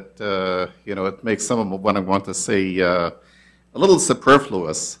so that, it makes some of what I want to say a little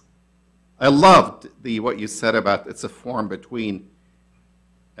superfluous. I loved what you said about it's a form between,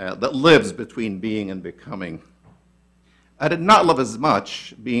 that lives between being and becoming. I did not love as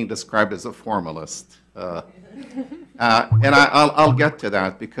much being described as a formalist. And I'll get to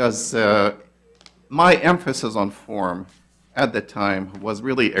that because my emphasis on form at the time was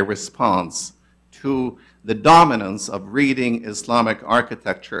really a response to the dominance of reading Islamic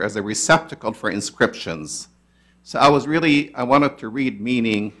architecture as a receptacle for inscriptions. So I wanted to read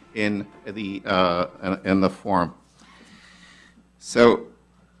meaning in the form. So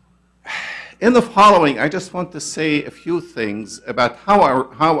in the following, I just want to say a few things about how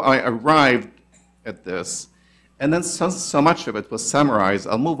I arrived at this. And then so much of it was summarized.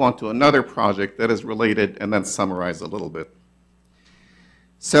 I'll move on to another project that is related and then summarize a little bit.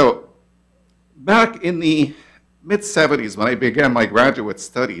 So back in the mid-70s, when I began my graduate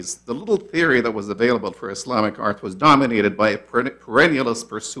studies, the little theory that was available for Islamic art was dominated by a perennialist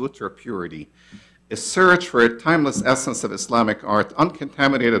pursuit for purity, a search for a timeless essence of Islamic art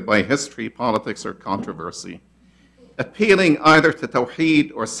uncontaminated by history, politics, or controversy. Appealing either to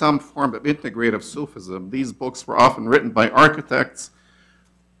Tawheed or some form of integrative Sufism, these books were often written by architects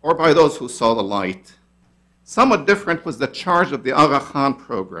or by those who saw the light. Somewhat different was the charge of the Aga Khan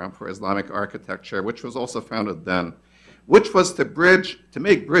program for Islamic architecture, which was also founded then, which was to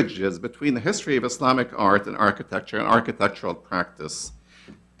make bridges between the history of Islamic art and architecture and architectural practice.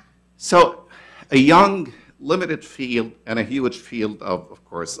 So a young, limited field and a huge field of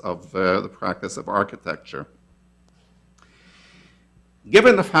course, of the practice of architecture.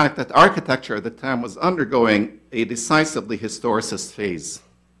 Given the fact that architecture at the time was undergoing a decisively historicist phase,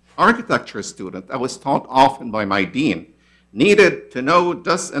 architecture student, I was taught often by my dean, needed to know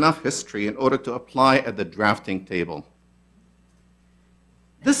just enough history in order to apply at the drafting table.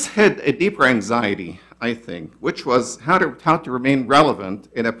 This hid a deeper anxiety, I think, which was how to remain relevant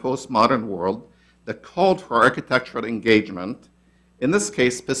in a postmodern world that called for architectural engagement, in this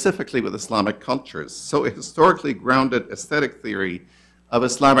case specifically with Islamic cultures. So a historically grounded aesthetic theory of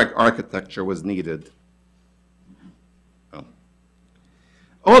Islamic architecture was needed.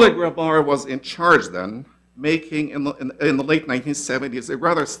 Oleg Rabar was in charge then, making in the late 1970s a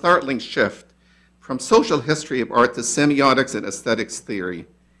rather startling shift from social history of art to semiotics and aesthetics theory.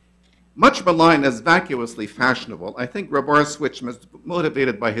 Much maligned as vacuously fashionable, I think Rabar's switch was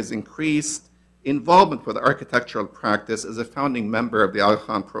motivated by his increased involvement with architectural practice as a founding member of the Aga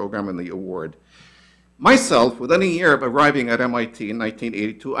Khan program and the award. Myself, within a year of arriving at MIT in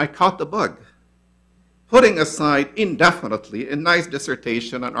 1982, I caught the bug. Putting aside indefinitely a nice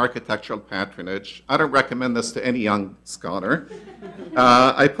dissertation on architectural patronage, I don't recommend this to any young scholar.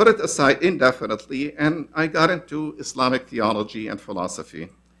 I put it aside indefinitely and I got into Islamic theology and philosophy,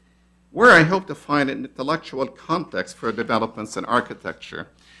 where I hope to find an intellectual context for developments in architecture.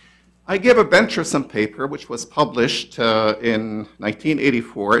 I gave a venturesome paper which was published in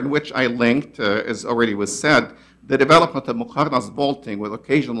 1984 in which I linked, as already was said, the development of Muqarnas vaulting with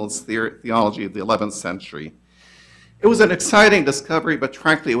occasionalist theology of the 11th century. It was an exciting discovery, but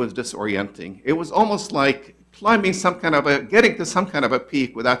frankly, it was disorienting. It was almost like getting to some kind of a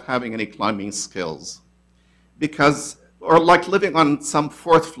peak without having any climbing skills. Or like living on some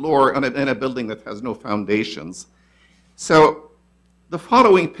fourth floor in a building that has no foundations. So the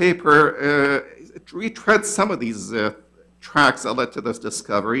following paper retreads some of these tracks that led to this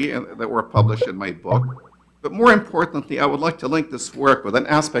discovery and that were published in my book. But more importantly, I would like to link this work with an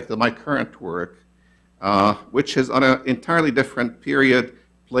aspect of my current work, which is on an entirely different period,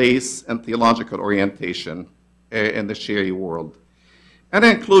 place, and theological orientation in the Shi'i world. And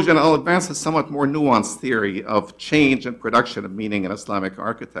in conclusion, I'll advance a somewhat more nuanced theory of change and production of meaning in Islamic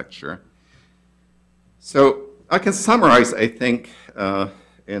architecture. So I can summarize, I think,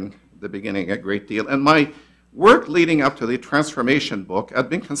 in the beginning a great deal. In my work leading up to the Transformation book,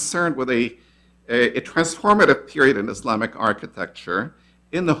 I've been concerned with a transformative period in Islamic architecture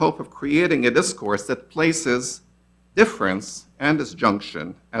in the hope of creating a discourse that places difference and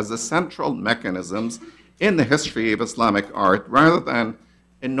disjunction as the central mechanisms in the history of Islamic art rather than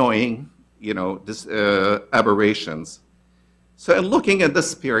annoying, aberrations. So in looking at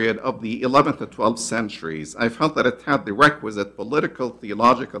this period of the 11th to 12th centuries, I felt that it had the requisite political,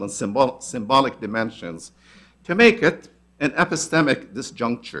 theological, and symbolic dimensions to make it an epistemic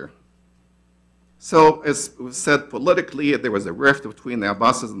disjuncture. So as was said, politically, there was a rift between the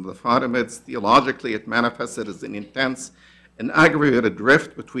Abbasids and the Fatimids. Theologically, it manifested as an intense an aggravated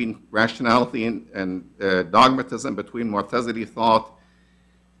drift between rationality and dogmatism, between Mu'tazili thought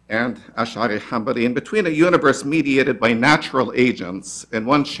and Ash'ari Hanbali, and between a universe mediated by natural agents and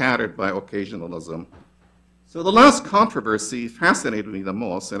one shattered by occasionalism. So the last controversy fascinated me the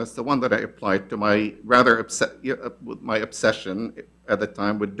most, and it's the one that I applied to my my obsession at the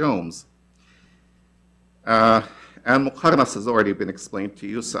time with domes. And Muqarnas has already been explained to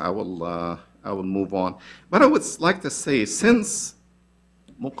you, so I will move on. But I would like to say, since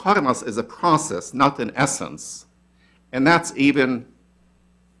Muqarnas is a process, not an essence, and that's even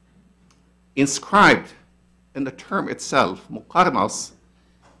inscribed in the term itself, Muqarnas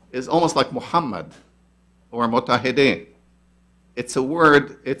is almost like Muhammad or Mutahidin. It's a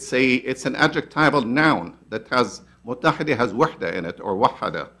word, it's an adjectival noun that has, Mutahidi has wahda in it, or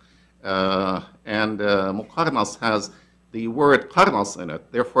wahada. And Muqarnas has the word qarnas in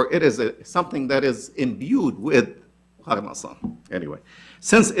it. Therefore, it is something that is imbued with qarnasa. Anyway,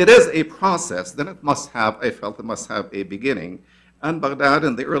 since it is a process, then it must have, I felt it must have a beginning. And Baghdad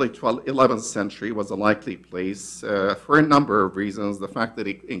in the early 11th century was a likely place for a number of reasons. The fact that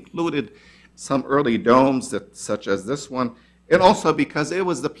it included some early domes, such as this one, and also because it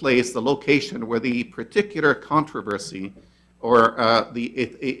was the place, the location where the particular controversy or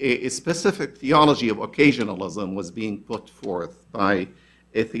a specific theology of occasionalism was being put forth by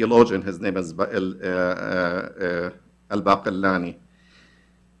a theologian. His name is al-Baqillani.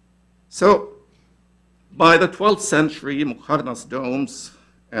 So by the 12th century, Muqarnas domes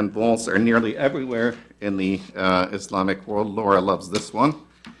and vaults are nearly everywhere in the Islamic world. Laura loves this one.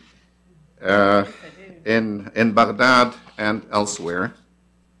 In Baghdad and elsewhere.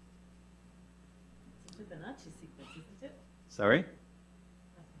 Sorry?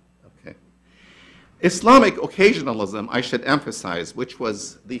 Okay. Islamic occasionalism, I should emphasize, which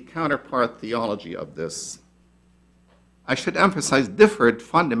was the counterpart theology of this, I should emphasize, differed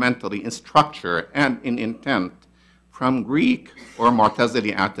fundamentally in structure and in intent from Greek or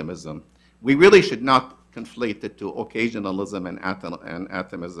Mu'tazili atomism. We really should not conflate the two, occasionalism and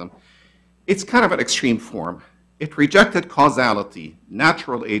atomism. It's kind of an extreme form. It rejected causality,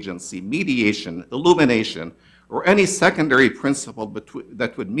 natural agency, mediation, illumination, or any secondary principle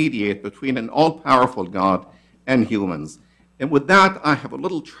that would mediate between an all-powerful God and humans. And with that, I have a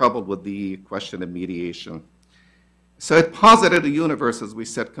little trouble with the question of mediation. So it posited a universe, as we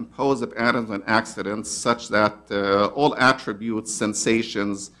said, composed of atoms and accidents, such that all attributes,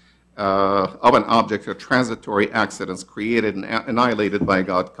 sensations of an object are transitory accidents created and annihilated by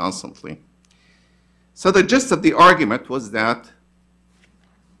God constantly. So the gist of the argument was that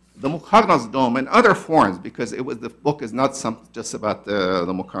the Muqarnas dome and other forms, because the book is not just about the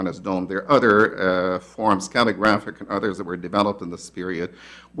Muqarnas dome, there are other forms, calligraphic and others that were developed in this period,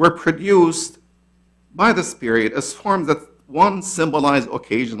 were produced by this period as forms that, one, symbolized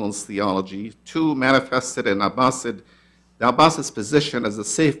occasionalist theology, two, manifested in the Abbasid position as a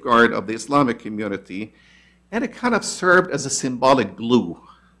safeguard of the Islamic community, and it kind of served as a symbolic glue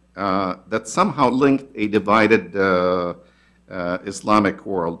that somehow linked a divided Islamic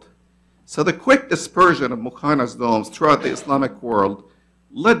world. So the quick dispersion of Muqarnas domes throughout the Islamic world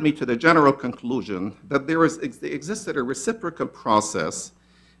led me to the general conclusion that there existed a reciprocal process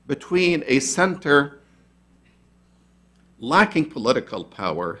between a center lacking political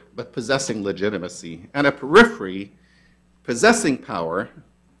power but possessing legitimacy, and a periphery possessing power,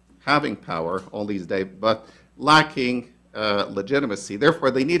 having power all these days, but lacking legitimacy.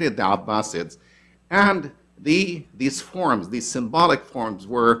 Therefore, they needed the Abbasids. And these forms, these symbolic forms,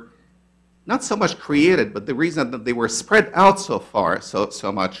 were not so much created, but the reason that they were spread out so far,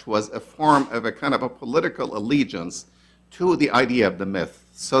 so much, was a form of a kind of a political allegiance to the idea of the myth.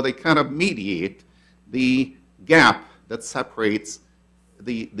 So they kind of mediate the gap that separates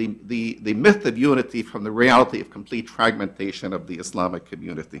the myth of unity from the reality of complete fragmentation of the Islamic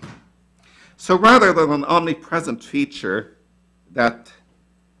community. So rather than an omnipresent feature that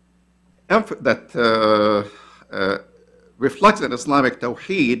reflects an Islamic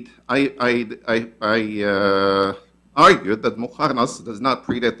tawheed, I argued that Muqarnas does not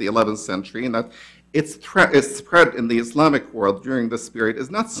predate the 11th century, and that its spread in the Islamic world during this period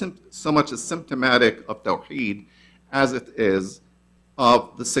is not so much as symptomatic of tawheed as it is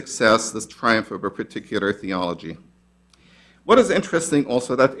of the success, this triumph of a particular theology. What is interesting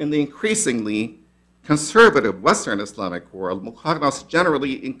also that in the increasingly conservative Western Islamic world, Muqarnas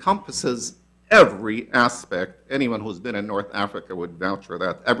generally encompasses every aspect. Anyone who's been in North Africa would vouch for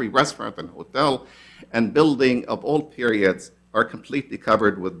that. Every restaurant and hotel and building of all periods are completely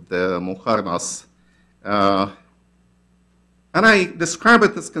covered with the Muqarnas. And I describe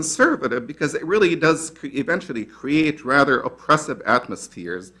it as conservative because it really does eventually create rather oppressive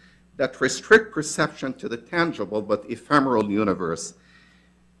atmospheres that restrict perception to the tangible but ephemeral universe.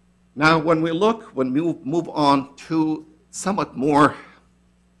 Now, when we move on to somewhat more,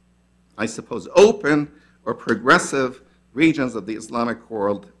 I suppose, open or progressive regions of the Islamic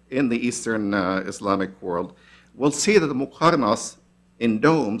world, in the Eastern Islamic world, we'll see that the muqarnas in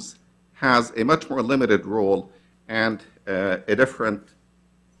domes has a much more limited role, and a different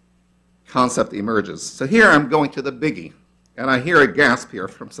concept emerges. So here I'm going to the biggie, and I hear a gasp here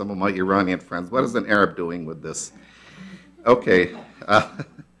from some of my Iranian friends. What is an Arab doing with this? Okay.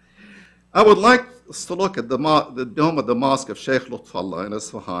 I would like us to look at the dome of the Mosque of Sheikh Lutfullah in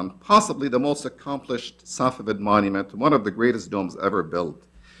Isfahan, possibly the most accomplished Safavid monument, one of the greatest domes ever built.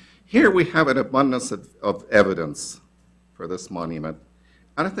 Here we have an abundance of evidence for this monument.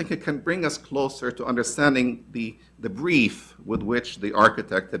 And I think it can bring us closer to understanding the brief with which the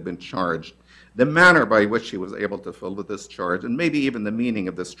architect had been charged, the manner by which he was able to fill with this charge, and maybe even the meaning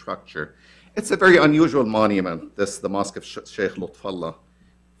of this structure. It's a very unusual monument, the Mosque of Sheikh Lutfullah,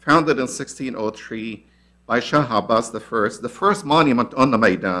 founded in 1603 by Shah Abbas I, the first monument on the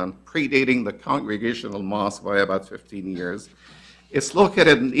Maidan, predating the Congregational Mosque by about 15 years. It's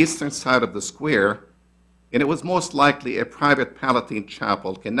located on the eastern side of the square, and it was most likely a private Palatine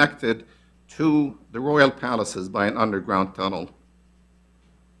chapel connected to the royal palaces by an underground tunnel.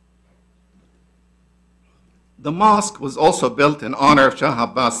 The mosque was also built in honor of Shah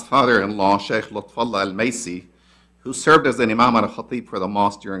Abbas' father-in-law, Sheikh Lutfullah al-Maisi, who served as an imam and a khatib for the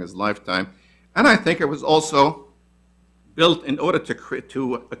mosque during his lifetime. And I think it was also built in order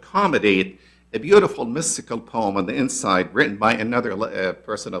to accommodate a beautiful mystical poem on the inside written by another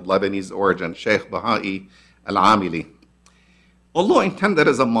person of Lebanese origin, Sheikh Baha'i al-Amili. Although intended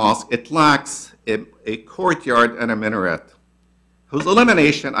as a mosque, it lacks a courtyard and a minaret, whose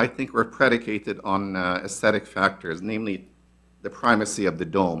elimination, I think, were predicated on aesthetic factors, namely the primacy of the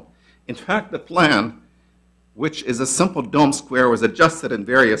dome. In fact, the plan, which is a simple dome square, was adjusted in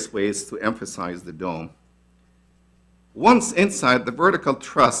various ways to emphasize the dome. Once inside, the vertical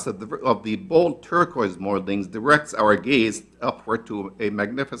truss of the bold turquoise moldings directs our gaze upward to a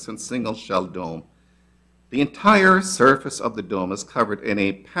magnificent single-shell dome. The entire surface of the dome is covered in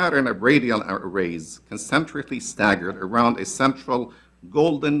a pattern of radial arrays, concentrically staggered around a central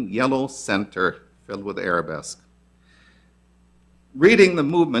golden yellow center filled with arabesque. Reading the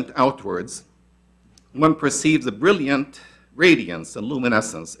movement outwards, one perceives a brilliant radiance and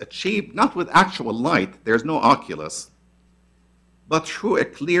luminescence achieved not with actual light, there's no oculus, but through a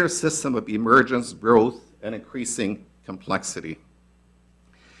clear system of emergence, growth, and increasing complexity.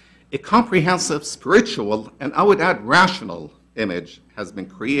 A comprehensive spiritual, and I would add rational, image has been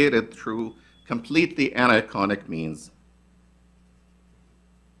created through completely aniconic means.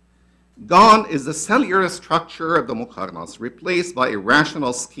 Gone is the cellular structure of the muqarnas, replaced by a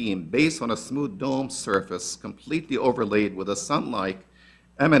rational scheme based on a smooth dome surface completely overlaid with a sun-like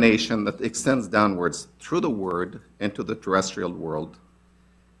emanation that extends downwards through the word into the terrestrial world.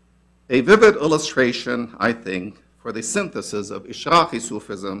 A vivid illustration, I think, for the synthesis of Ishraqi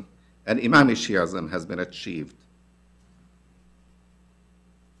Sufism and Imami Shi'ism has been achieved.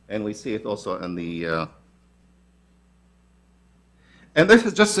 And we see it also in the, and this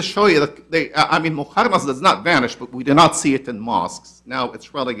is just to show you that muqarnas does not vanish, but we do not see it in mosques. Now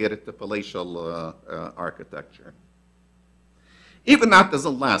it's relegated to palatial architecture. Even that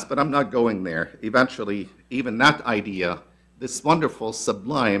doesn't last, but I'm not going there. Eventually, even that idea, this wonderful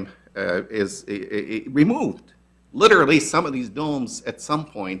sublime, is removed. Literally, some of these domes at some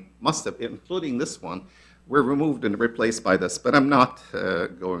point must have, including this one, were removed and replaced by this, but I'm not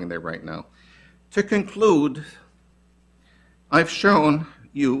going there right now. To conclude, I've shown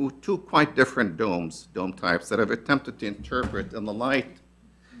you two quite different dome types that I've attempted to interpret in the light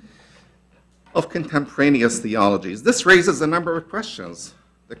of contemporaneous theologies. This raises a number of questions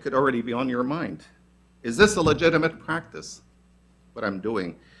that could already be on your mind. Is this a legitimate practice, what I'm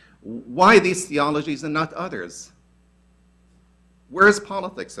doing? Why these theologies and not others? Where is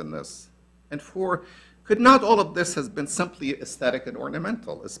politics in this? And four, could not all of this has been simply aesthetic and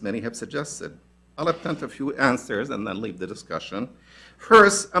ornamental, as many have suggested? I'll attempt a few answers and then leave the discussion.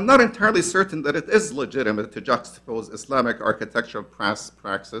 First, I'm not entirely certain that it is legitimate to juxtapose Islamic architectural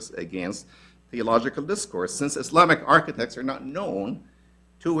praxis against theological discourse, since Islamic architects are not known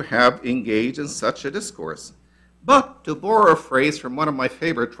to have engaged in such a discourse. But to borrow a phrase from one of my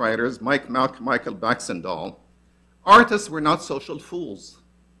favorite writers, Michael Baxendall, artists were not social fools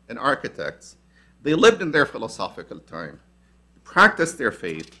and architects. They lived in their philosophical time, practiced their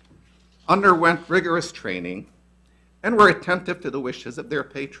faith, underwent rigorous training, and were attentive to the wishes of their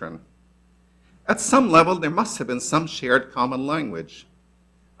patron. At some level, there must have been some shared common language.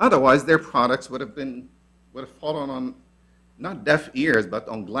 Otherwise, their products would have fallen on not deaf ears, but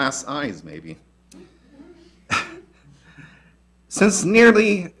on glass eyes, maybe. Since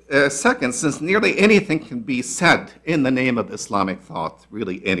nearly anything can be said in the name of Islamic thought,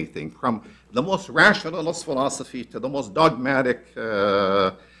 really anything, from the most rationalist philosophy to the most dogmatic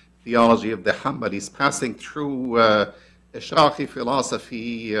theology of the Hanbalis, passing through Ishraqi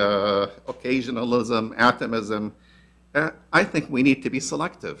philosophy, occasionalism, atomism, I think we need to be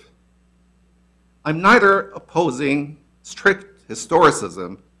selective. I'm neither opposing strict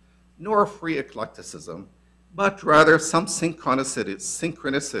historicism nor free eclecticism, but rather some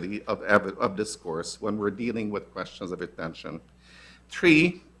synchronicity of discourse when we're dealing with questions of attention.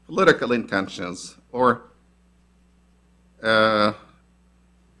 3, political intentions, or I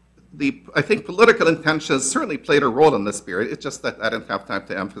think political intentions certainly played a role in this period. It's just that I didn't have time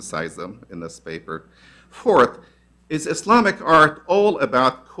to emphasize them in this paper. 4th, is Islamic art all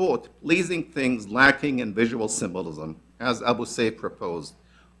about, quote, pleasing things lacking in visual symbolism, as Abu Sayyid proposed?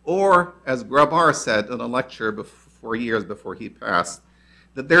 Or, as Grabar said in a lecture 4 years before he passed,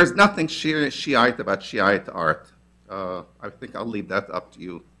 that there's nothing Shiite about Shiite art. I think I'll leave that up to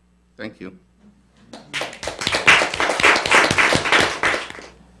you. Thank you.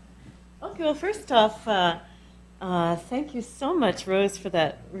 Okay, well, first off, thank you so much, Rose, for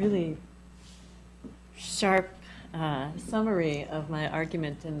that really sharp summary of my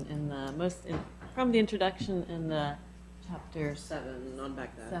argument from the introduction in the chapter 7, on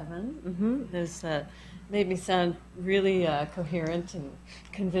back that. 7. Those made me sound really coherent and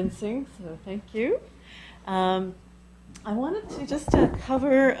convincing, so thank you. I wanted to just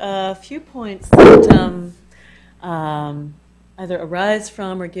cover a few points that either arise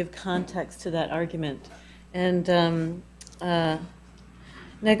from or give context to that argument. And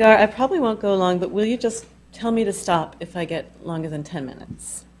Nagar, I probably won't go long, but will you just tell me to stop if I get longer than 10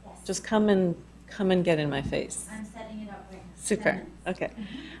 minutes? Yes. Just come and get in my face. I'm setting it up right now. Super. Okay.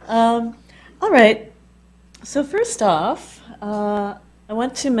 All right. So first off, I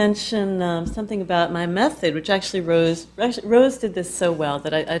want to mention something about my method, which actually Rose did this so well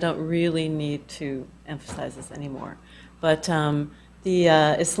that I don't really need to emphasize this anymore. But the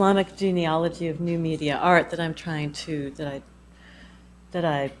Islamic genealogy of new media art that I'm trying to that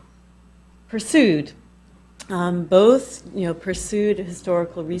I pursued, both pursued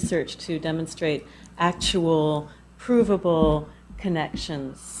historical research to demonstrate actual provable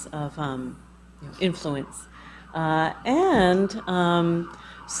connections of influence, and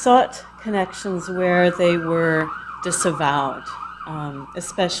sought connections where they were disavowed,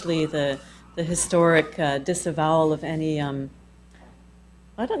 especially the historic disavowal of any. I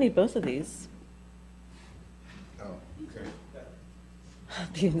don't need both of these. Oh, okay.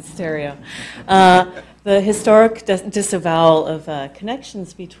 Be in stereo. The historic disavowal of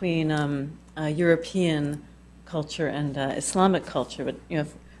connections between European culture and Islamic culture, but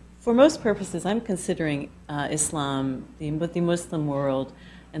for most purposes, I'm considering Islam, the Muslim world,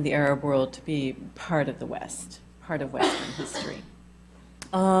 and the Arab world to be part of the West, part of Western history.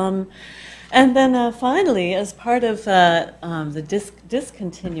 And then finally, as part of the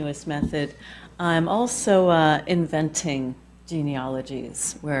discontinuous method, I'm also inventing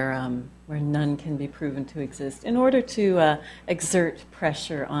genealogies where none can be proven to exist in order to exert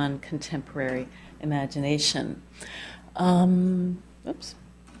pressure on contemporary imagination. Oops.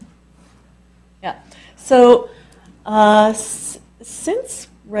 Yeah. So since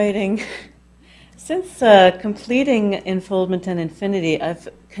completing Enfoldment and Infinity, I've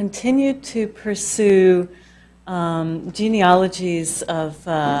continued to pursue genealogies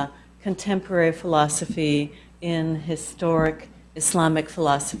of contemporary philosophy in historic Islamic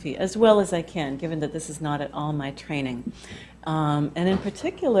philosophy, as well as I can, given that this is not at all my training. And in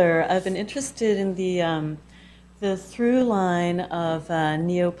particular, I've been interested in the through line of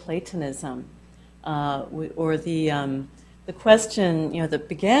Neoplatonism, or the question that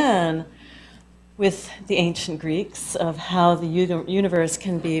began with the ancient Greeks of how the universe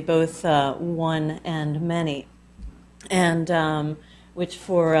can be both one and many, and which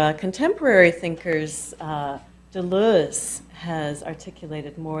for contemporary thinkers, Deleuze has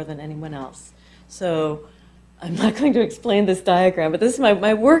articulated more than anyone else. So I'm not going to explain this diagram, but this is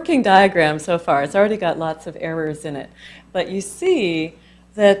my working diagram so far. It's already got lots of errors in it. But you see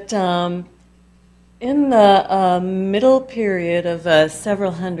that in the middle period of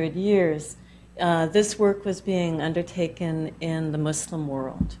several hundred years, this work was being undertaken in the Muslim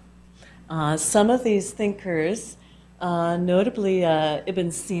world. Some of these thinkers, notably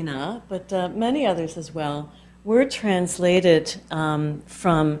Ibn Sina, but many others as well, were translated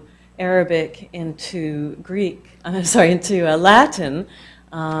from Arabic into into Latin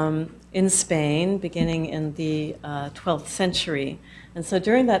in Spain, beginning in the 12th century. And so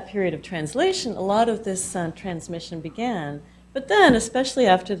during that period of translation, a lot of this transmission began. But then, especially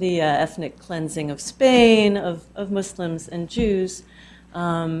after the ethnic cleansing of Spain, of Muslims and Jews,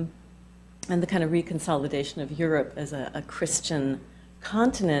 and the kind of reconsolidation of Europe as a Christian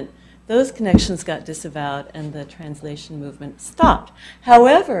continent, those connections got disavowed and the translation movement stopped.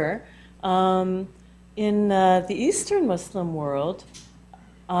 However, in the Eastern Muslim world,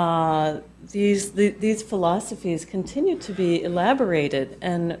 these philosophies continue to be elaborated,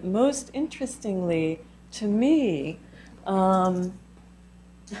 and most interestingly to me, the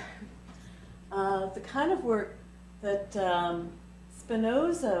kind of work that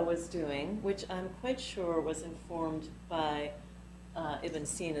Spinoza was doing, which I'm quite sure was informed by Ibn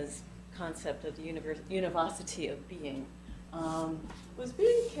Sina's concept of the univocity of being, was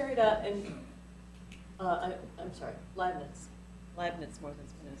being carried out in, Leibniz more than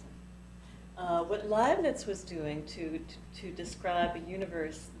Spinoza. What Leibniz was doing to describe a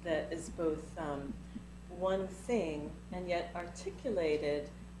universe that is both one thing and yet articulated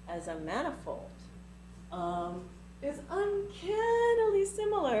as a manifold is uncannily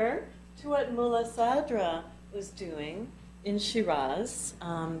similar to what Mullah Sadra was doing in Shiraz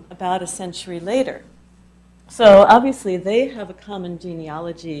about a century later. So obviously they have a common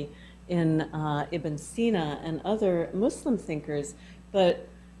genealogy in Ibn Sina and other Muslim thinkers, but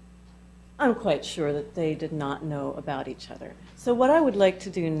I'm quite sure that they did not know about each other. So what I would like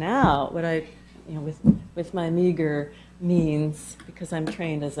to do now, with my meager means, because I'm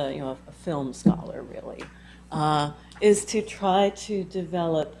trained as a film scholar really, is to try to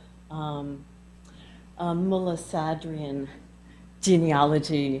develop a Mullah Sadrian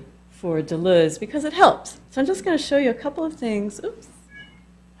genealogy for Deleuze, because it helps. So I'm just going to show you a couple of things. Oops.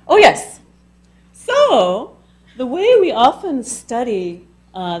 Oh yes. So the way we often study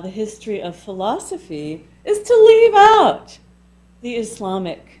the history of philosophy is to leave out the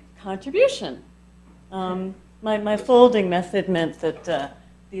Islamic contribution. My folding method meant that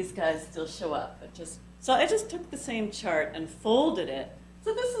these guys still show up. So I just took the same chart and folded it.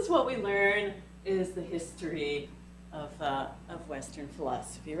 So this is what we learn is the history of Western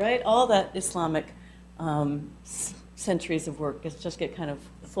philosophy, right? All that Islamic centuries of work just get kind of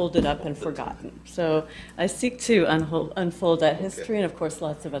folded up and forgotten. So I seek to unfold that history, and of course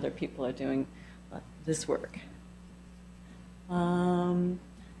lots of other people are doing this work.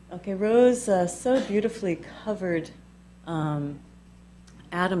 Okay, Rose so beautifully covered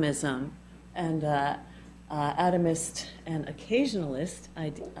atomism and atomist and occasionalist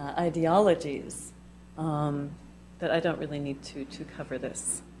ideologies that I don't really need to cover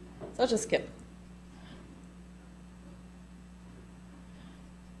this. So I'll just skip.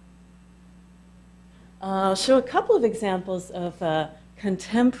 I'll show a couple of examples of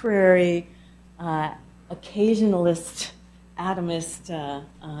contemporary occasionalist atomist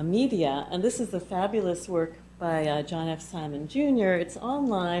media, and this is the fabulous work by John F. Simon Jr. It's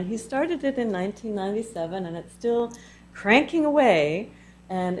online. He started it in 1997, and it's still cranking away,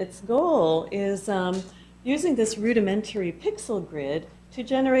 and its goal is using this rudimentary pixel grid to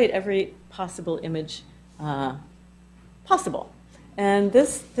generate every possible image possible. And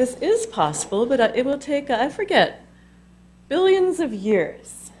this is possible, but it will take, I forget, billions of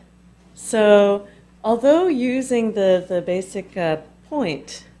years. So although using the basic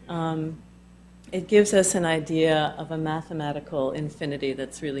point, it gives us an idea of a mathematical infinity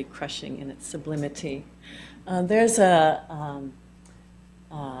that's really crushing in its sublimity. There's a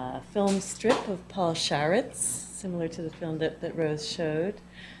film strip of Paul Sharits, similar to the film that Rose showed.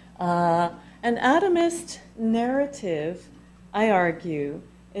 An atomist narrative, I argue,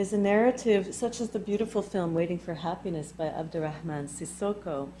 is a narrative such as the beautiful film Waiting for Happiness by Abdurrahman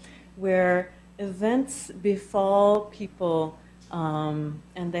Sissoko, where events befall people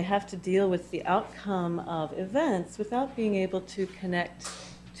and they have to deal with the outcome of events without being able to connect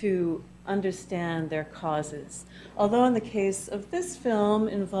to understand their causes. Although in the case of this film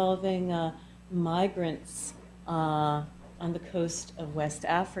involving migrants on the coast of West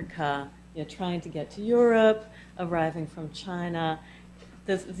Africa, trying to get to Europe, arriving from China,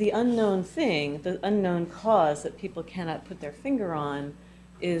 the unknown thing, the unknown cause that people cannot put their finger on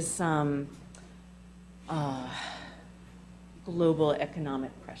is global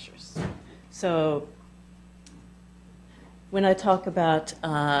economic pressures. So when I talk about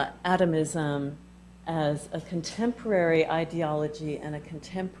atomism as a contemporary ideology and a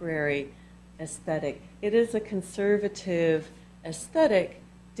contemporary aesthetic, it is a conservative aesthetic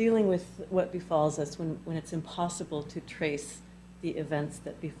dealing with what befalls us when it's impossible to trace the events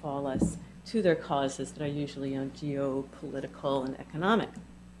that befall us to their causes that are usually geopolitical and economic.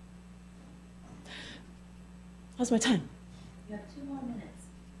 How's my time? You have 2 more minutes.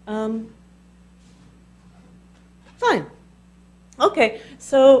 Fine. Okay,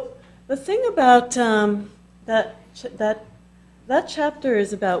 so the thing about that chapter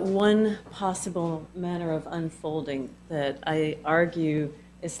is about one possible manner of unfolding that I argue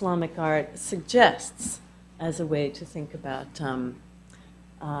Islamic art suggests as a way to think about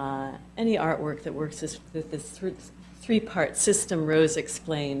any artwork that works with this three-part system Rose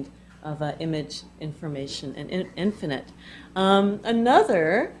explained of image, information, and infinite.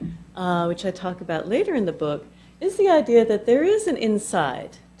 Another, which I talk about later in the book, is the idea that there is an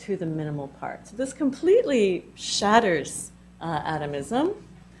inside to the minimal part. So this completely shatters atomism.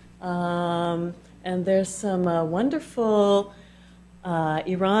 And there's some wonderful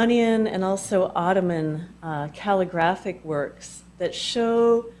Iranian and also Ottoman calligraphic works that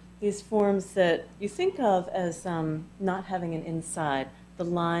show these forms that you think of as not having an inside, the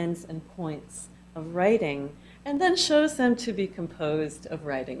lines and points of writing, and then shows them to be composed of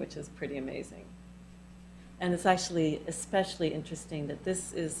writing, which is pretty amazing. And it's actually especially interesting that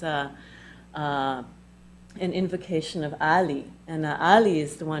this is an invocation of Ali. And Ali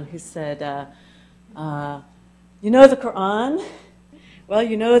is the one who said, you know the Quran? Well,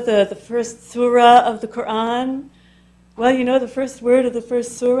 you know the first surah of the Quran? Well, you know the first word of the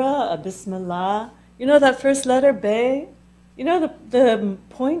first surah, Bismillah? You know that first letter, Bay? You know the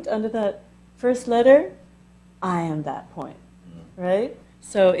point under that first letter? I am that point, right?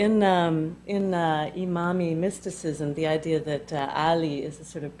 So in Imami mysticism, the idea that Ali is a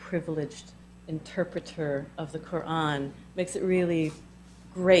sort of privileged interpreter of the Quran makes it really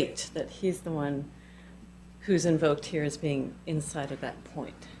great that he's the one who's invoked here as being inside of that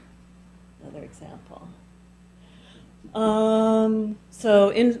point. Another example. So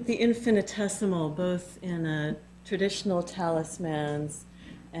in the infinitesimal, both in traditional talismans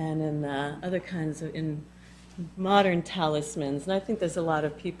and in other kinds of modern talismans, and I think there's a lot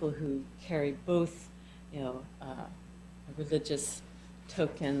of people who carry both, a religious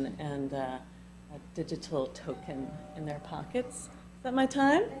token and a digital token in their pockets. Is that my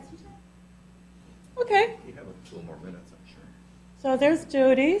time? Okay. You have a few more minutes, I'm sure. So there's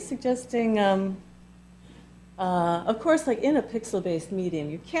Jody suggesting, of course, like in a pixel-based medium,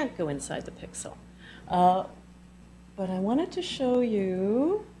 you can't go inside the pixel. But I wanted to show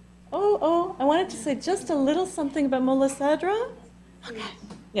you. I wanted to say just a little something about Mulla Sadra. Okay.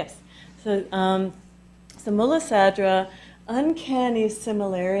 Yes. So, Mulla Sadra, uncanny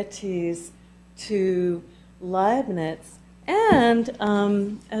similarities to Leibniz, and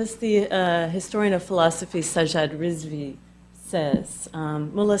as the historian of philosophy Sajjad Rizvi says,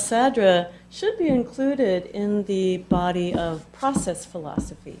 Mulla Sadra should be included in the body of process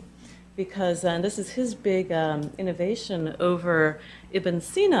philosophy, because this is his big innovation over Ibn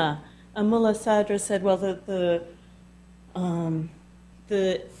Sina. Mulla Sadra said, well, the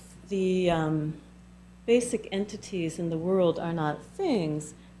basic entities in the world are not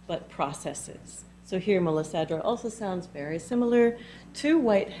things, but processes. So here Mulla Sadra also sounds very similar to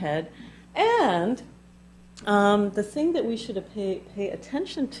Whitehead. And the thing that we should pay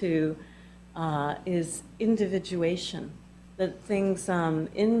attention to is individuation. That things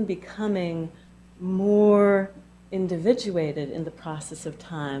in becoming more individuated in the process of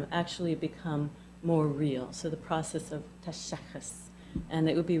time actually become more real. So the process of tashakhus. And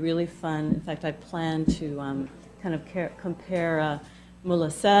it would be really fun. In fact, I plan to kind of compare Mulla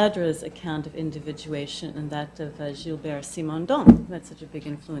Sadra's account of individuation and that of Gilbert Simondon, who had such a big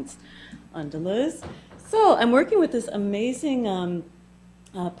influence on Deleuze. So I'm working with this amazing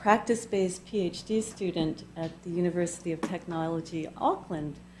practice-based PhD student at the University of Technology,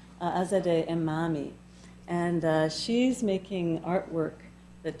 Auckland, Azadeh Emami. And she's making artwork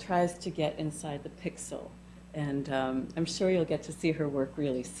that tries to get inside the pixel. And I'm sure you'll get to see her work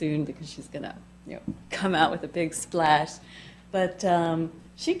really soon because she's going to come out with a big splash. But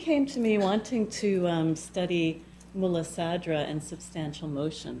she came to me wanting to study Mulla Sadra and substantial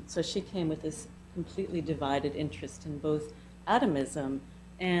motion. So she came with this completely divided interest in both atomism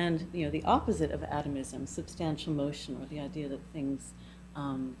and the opposite of atomism, substantial motion, or the idea that things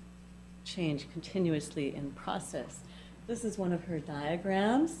change continuously in process. This is one of her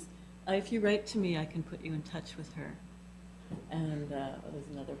diagrams. If you write to me, I can put you in touch with her. And there's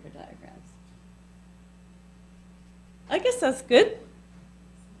another of her diagrams. I guess that's good.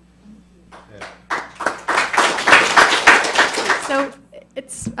 So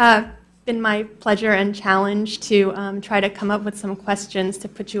it's been my pleasure and challenge to try to come up with some questions to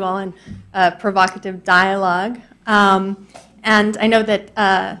put you all in provocative dialogue. And I know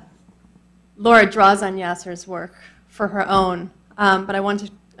that Laura draws on Yasser's work for her own, but I want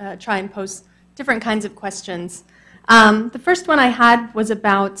to try and pose different kinds of questions. The first one I had was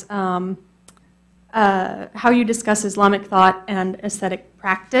about how you discuss Islamic thought and aesthetic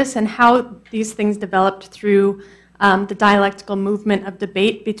practice and how these things developed through the dialectical movement of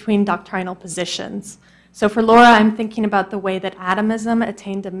debate between doctrinal positions. So for Laura, I'm thinking about the way that atomism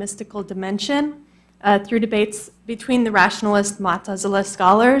attained a mystical dimension through debates between the rationalist Mu'tazila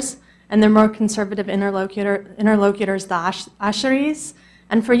scholars and their more conservative interlocutors, the Asharis.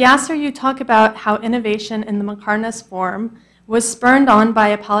 And for Yasser, you talk about how innovation in the Muqarnas form was spurred on by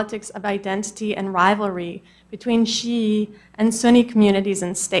a politics of identity and rivalry between Shi'i and Sunni communities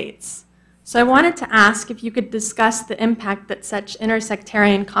and states. So I wanted to ask if you could discuss the impact that such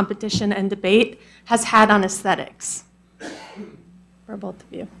intersectarian competition and debate has had on aesthetics. For both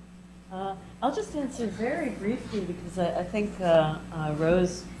of you. I'll just answer very briefly because I think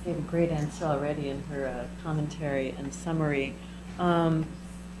Rose gave a great answer already in her commentary and summary.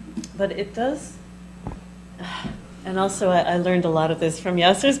 But it does, and also I learned a lot of this from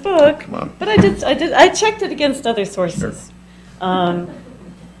Yasser's book. Come on. But I checked it against other sources. Sure.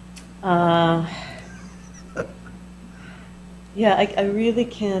 Yeah, I really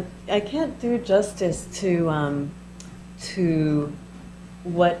can't do justice to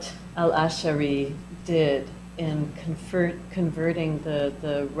what al-Ash'ari did in converting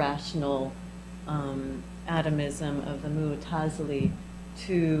the rational atomism of the Mu'tazili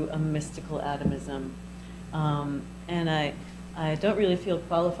to a mystical atomism. And I don't really feel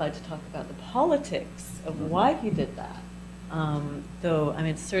qualified to talk about the politics of why he did that. Though, I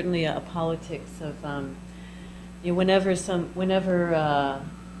mean, certainly a politics of, you know, whenever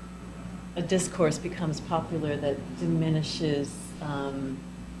a discourse becomes popular that diminishes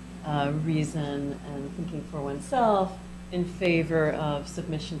reason and thinking for oneself in favor of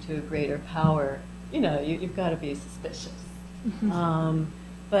submission to a greater power, you know, you've got to be suspicious. Mm-hmm.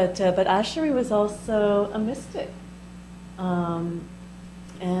 But Ash'ari was also a mystic, and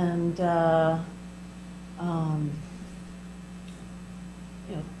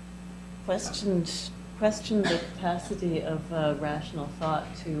you know, questioned the capacity of rational thought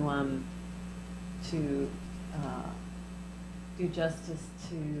to do justice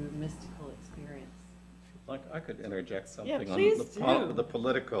to mystical experience. Like I could interject something on the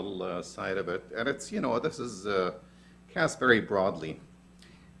political side of it, and it's, you know, this is cast very broadly,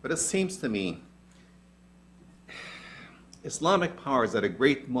 but it seems to me Islamic powers at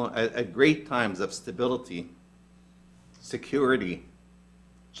great times of stability, security,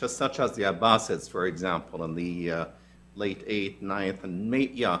 just such as the Abbasids, for example, in the late 8th, 9th, and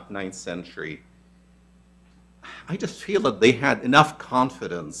 9th century. I just feel that they had enough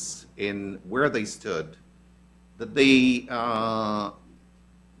confidence in where they stood that they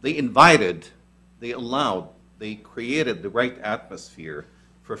invited, they allowed, they created the right atmosphere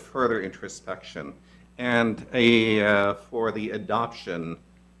for further introspection and for the adoption,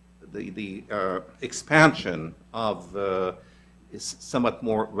 the expansion of somewhat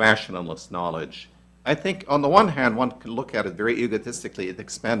more rationalist knowledge. I think on the one hand, one can look at it very egotistically. It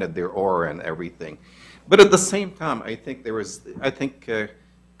expanded their aura and everything. But at the same time, I think there was,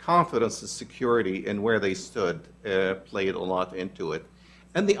 confidence and security in where they stood played a lot into it.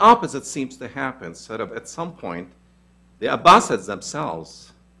 And the opposite seems to happen. Sort of at some point, the Abbasids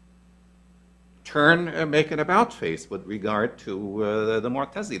themselves make an about-face with regard to the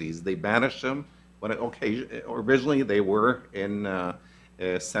Mu'tazilis. They banished them. When originally they were in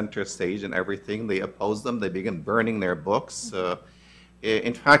center stage and everything. They opposed them. They began burning their books.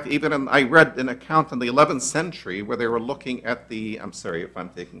 In fact, I read an account in the 11th century where they were looking at the, I'm sorry if I'm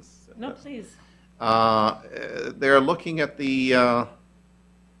taking... No, please. They're looking at the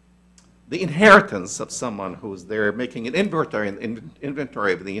inheritance of someone who's there, making an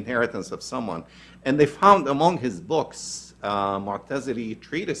inventory of the inheritance of someone. And they found among his books Mu'tazili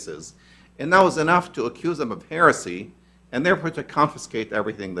treatises, and that was enough to accuse him of heresy, and therefore to confiscate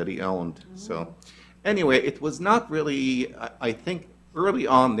everything that he owned. Oh. So anyway, it was not really, I think, early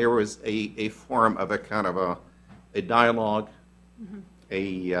on, there was a form of a kind of a dialogue, mm-hmm.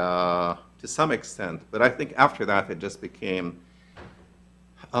 To some extent. But I think after that, it just became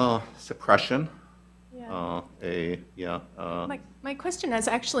suppression. Yeah. My question is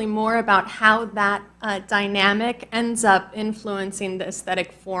actually more about how that dynamic ends up influencing the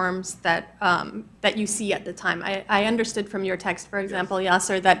aesthetic forms that that you see at the time. I understood from your text, for example, yes.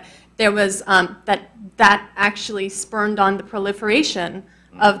 Yasser, that there was that that actually spurned on the proliferation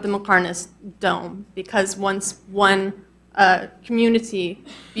of the Muqarnas dome, because once one community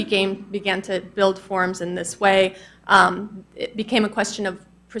began to build forms in this way, it became a question of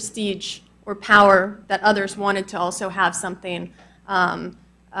prestige or power that others wanted to also have something.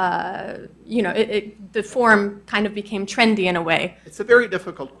 The form kind of became trendy in a way. It's a very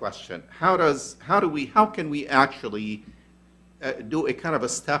difficult question. How can we actually do a kind of a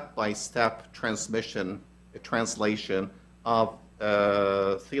step-by-step translation of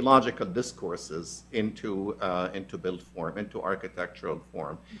theological discourses into built form, into architectural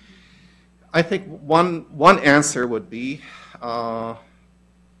form? I think one answer would be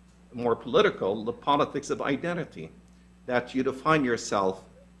more political, the politics of identity, that you define yourself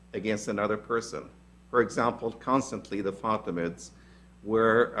against another person. For example, constantly the Fatimids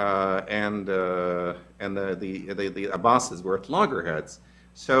were and the Abbasids were at loggerheads.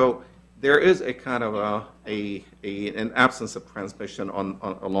 So there is a kind of an absence of transmission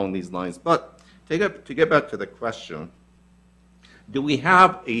along these lines. But to get back to the question, do we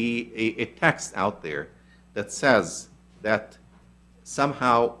have a text out there that says that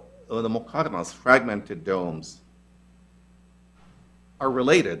somehow the Muqarnas, fragmented domes, are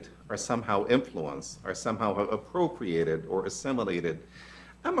related, are somehow influenced, are somehow appropriated or assimilated?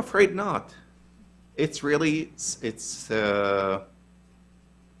 I'm afraid not. It's really, it's the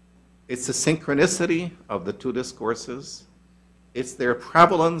synchronicity of the two discourses. It's their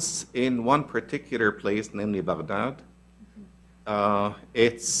prevalence in one particular place, namely Baghdad.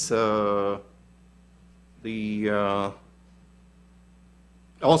 It's also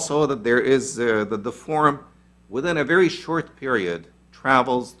that there is the form within a very short period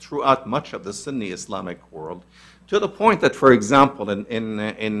travels throughout much of the Sunni Islamic world, to the point that, for example,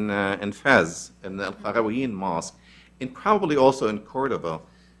 in Fez, in the Al-Qarawiyyin Mosque, and probably also in Cordoba,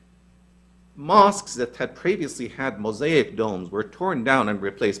 mosques that had previously had mosaic domes were torn down and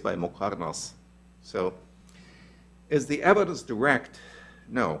replaced by Muqarnas. So, is the evidence direct?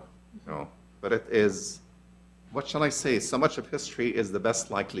 No. But it is, what shall I say? So much of history is the best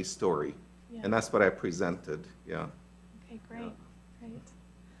likely story. Yeah. And that's what I presented, yeah. Okay, great, great.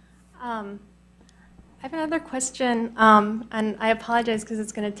 I have another question, and I apologize because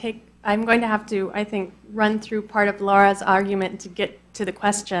it's going to take, I'm going to have to, I think, run through part of Laura's argument to get to the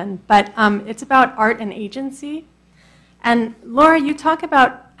question, but it's about art and agency. And Laura, you talk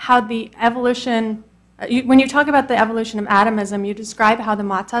about how the evolution, when you talk about the evolution of atomism, you describe how the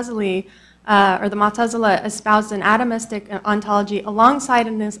Mu'tazili, or the Mu'tazila espoused an atomistic ontology alongside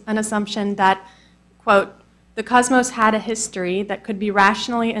an assumption that, quote, the cosmos had a history that could be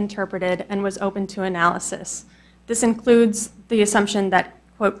rationally interpreted and was open to analysis. This includes the assumption that,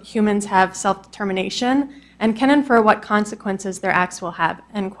 quote, humans have self-determination and can infer what consequences their acts will have,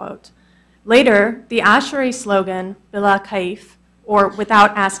 end quote. Later, the Ash'ari slogan, Bila Kaif, or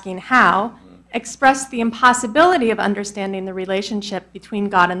without asking how, expressed the impossibility of understanding the relationship between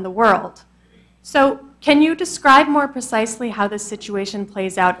God and the world. So, can you describe more precisely how this situation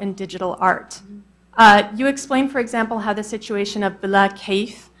plays out in digital art? You explain, for example, how the situation of Bila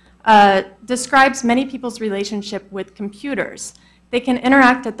Kaif describes many people's relationship with computers. They can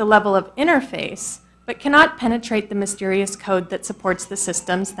interact at the level of interface, but cannot penetrate the mysterious code that supports the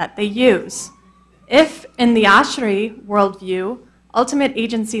systems that they use. If, in the Ash'ari worldview, ultimate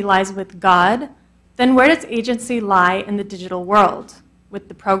agency lies with God, then where does agency lie in the digital world? With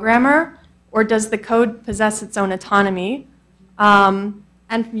the programmer, or does the code possess its own autonomy? And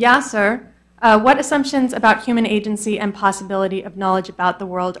Yasser, what assumptions about human agency and possibility of knowledge about the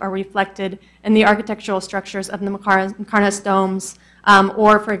world are reflected in the architectural structures of the Muqarnas domes,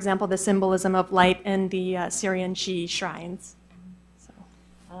 or, for example, the symbolism of light in the Syrian Shi shrines? So.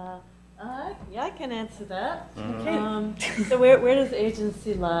 Yeah, I can answer that. Okay. So where does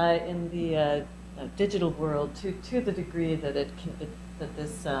agency lie in the digital world to the degree that that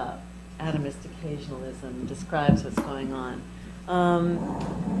this atomist occasionalism describes what's going on?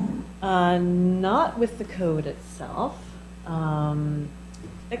 Not with the code itself,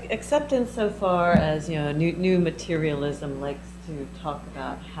 except insofar as new materialism likes to talk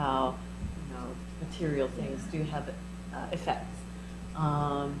about how material things do have effects.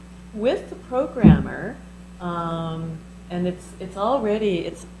 With the programmer, and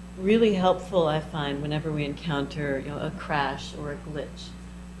it's really helpful, I find, whenever we encounter a crash or a glitch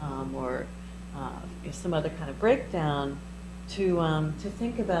or some other kind of breakdown, to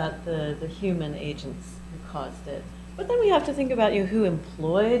think about the human agents who caused it. But then we have to think about who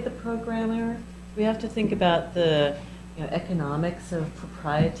employed the programmer. We have to think about the economics of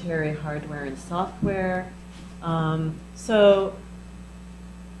proprietary hardware and software. So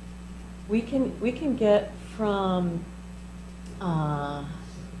we can get from the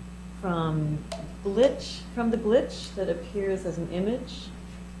glitch that appears as an image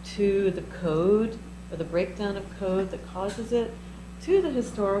to the code or the breakdown of code that causes it, to the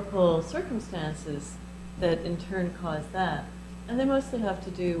historical circumstances that in turn cause that. And they mostly have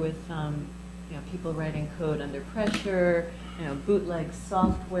to do with people writing code under pressure, bootleg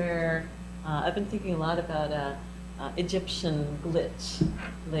software. I've been thinking a lot about Egyptian glitch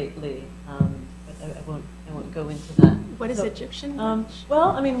lately. But I won't go into that. What is Egyptian? Well,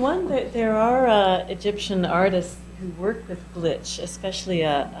 I mean, there are Egyptian artists who work with glitch, especially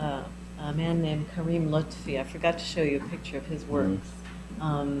a man named Karim Lotfi. I forgot to show you a picture of his works.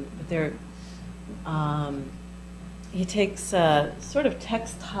 He takes sort of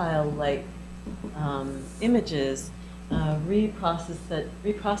textile-like images,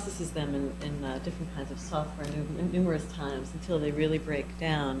 reprocesses them in different kinds of software numerous times until they really break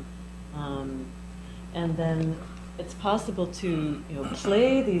down. And then it's possible to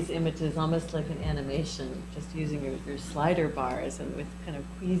play these images almost like an animation, just using your slider bars and with kind of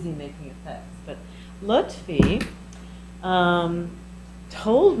queasy-making effects. But Lotfi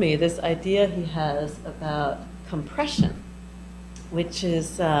told me this idea he has about compression, which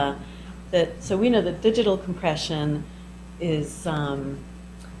is so we know that digital compression is a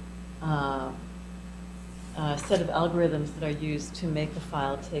set of algorithms that are used to make the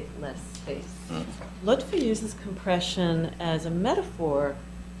file take less space. Lotfi uses compression as a metaphor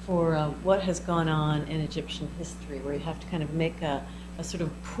for what has gone on in Egyptian history, where you have to kind of make a sort of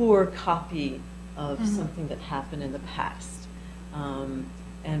poor copy of something that happened in the past.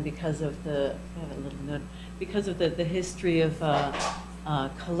 And because of the history of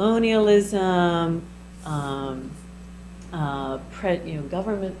colonialism,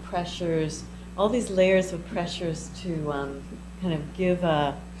 government pressures, all these layers of pressures to kind of give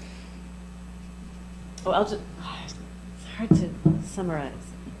a. It's hard to summarize,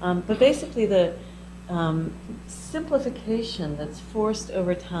 but basically the simplification that's forced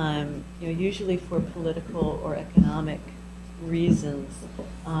over time, usually for political or economic reasons,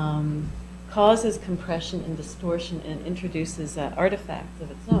 causes compression and distortion and introduces artifacts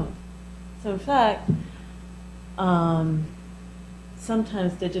of its own. So in fact,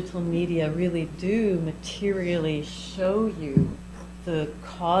 sometimes digital media really do materially show you the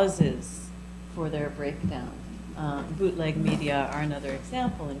causes for their breakdown. Bootleg media are another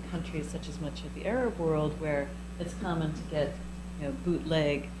example in countries such as much of the Arab world, where it's common to get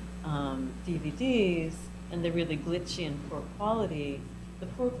bootleg DVDs, and they're really glitchy and poor quality. The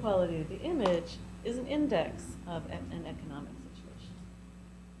poor quality of the image is an index of an economic situation.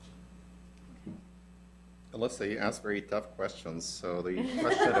 Alyssa, you asked very tough questions. So the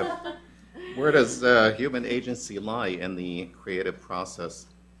question of where does human agency lie in the creative process?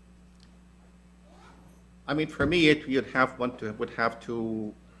 I mean, for me, would have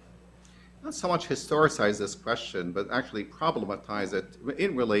to not so much historicize this question, but actually problematize it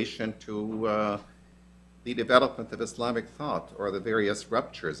in relation to the development of Islamic thought or the various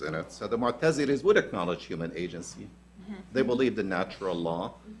ruptures in it. So the Mu'tazilis would acknowledge human agency. They believed in natural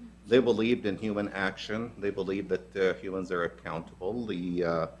law. They believed in human action. They believed that humans are accountable.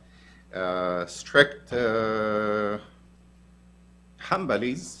 The strict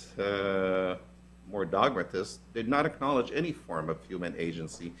Hanbalis, more dogmatists, did not acknowledge any form of human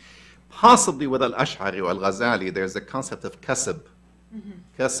agency. Possibly with Al-Ash'ari or Al-Ghazali, there's a concept of kasb.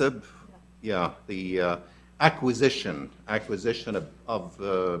 Kasb, the acquisition of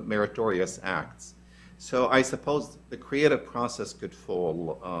meritorious acts. So I suppose the creative process could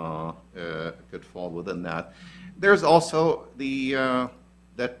fall within that. There's also the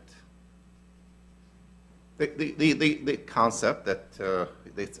concept that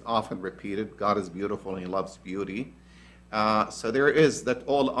it's often repeated: God is beautiful and He loves beauty. So there is that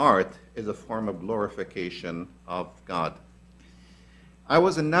all art is a form of glorification of God. I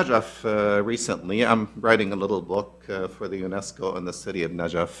was in Najaf recently. I'm writing a little book for the UNESCO in the city of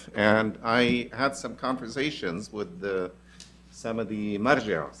Najaf, and I had some conversations with some of the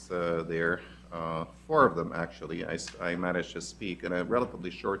marji'as there, 4 of them actually. I managed to speak in a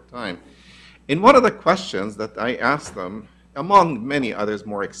relatively short time. In one of the questions that I asked them, among many others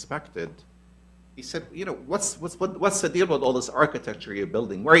more expected, he said, what's the deal with all this architecture you're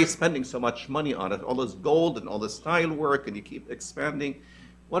building? Why are you spending so much money on it? All this gold and all this tile work, and you keep expanding.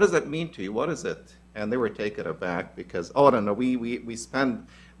 What does that mean to you? What is it? And they were taken aback because, I don't know,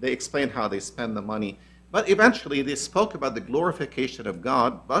 they explained how they spend the money. But eventually they spoke about the glorification of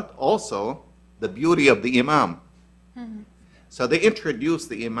God, but also the beauty of the imam. So they introduced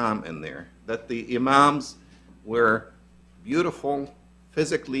the imam in there, that the imams were beautiful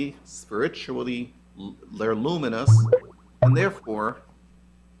physically, spiritually, they're luminous, and therefore,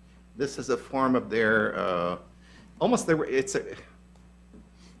 this is a form of their, almost their,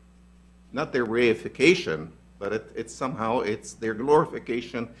 not their reification, but it's somehow, it's their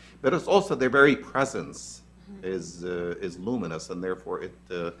glorification, but it's also their very presence is luminous, and therefore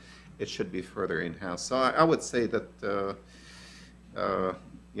it should be further enhanced. So I would say that,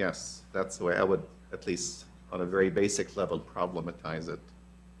 yes, that's the way I would, at least on a very basic level, problematize it.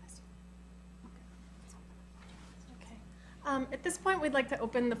 At this point, we'd like to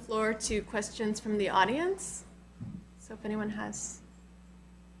open the floor to questions from the audience. So if anyone has.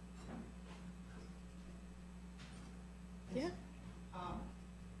 Yeah?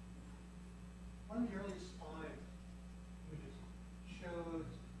 One of the early slides, which showed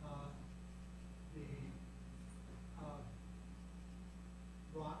the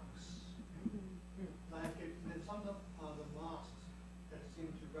rocks and landscape, and then some of the mosques that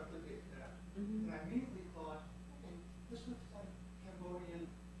seemed to replicate that. And I immediately thought, okay, this looks like Cambodian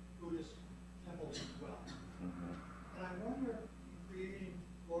Buddhist temples as well. And I wonder, creating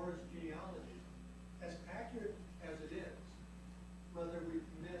Laura's genealogy, as accurate as it is, whether we've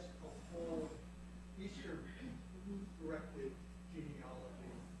missed a whole Eastern-directed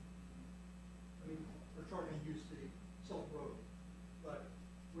genealogy. I mean, we're trying to use the Silk Road, but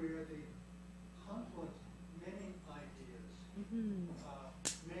where the confluence of many ideas,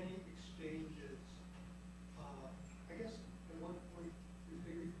 many exchanges. I guess at one point we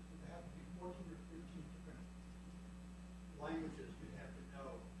figured there had to be 14 or 15 different languages you'd have to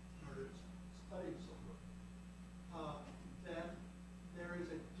know in order to study Silk Road. That there is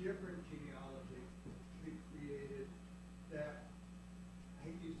a different genealogy to be created that, I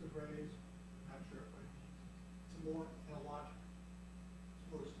hate to use the phrase, I'm not sure, but it's more analogical, as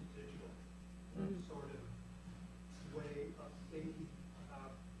opposed to digital, sort of way of thinking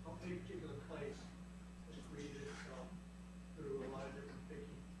about how a particular place has created itself through a lot of different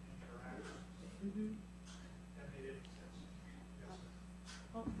thinking and interactions. That made any sense? Yes.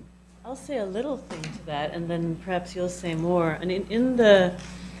 Well, I'll say a little thing to that, and then perhaps you'll say more. And in the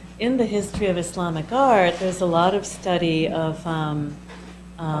history of Islamic art, there's a lot of study of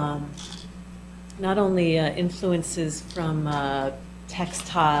not only influences from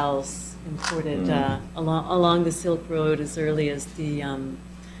textiles imported along the Silk Road as early as the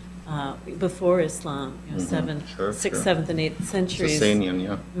before Islam, you know, 6th, 7th, and 8th centuries. Sasanian,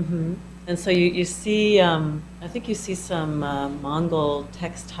 yeah. And so you see, I think you see some Mongol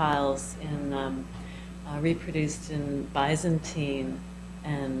textiles reproduced in Byzantine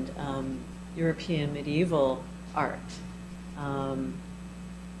and European medieval art.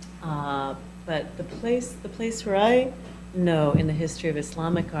 But the place where I know in the history of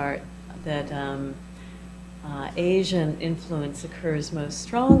Islamic art that Asian influence occurs most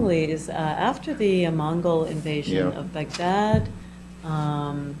strongly is after the Mongol invasion of Baghdad.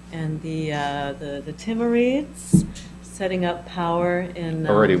 And the Timurids setting up power in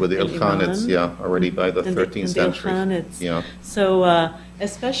already with the in Ilkhanids, Iran. Already by the 13th century. Ilkhanids. So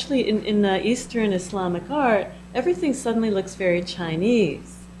especially in Eastern Islamic art, everything suddenly looks very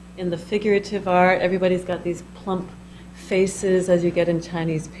Chinese. In the figurative art, everybody's got these plump faces, as you get in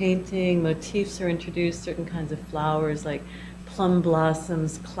Chinese painting. Motifs are introduced, certain kinds of flowers like plum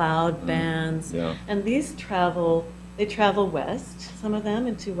blossoms, cloud bands, and these travel west, some of them,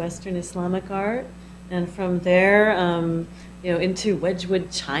 into Western Islamic art, and from there, into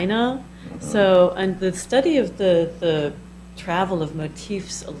Wedgwood, China. So, and the study of the travel of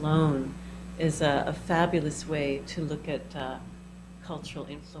motifs alone is a fabulous way to look at cultural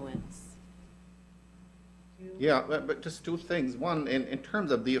influence. Yeah, but just two things. One, in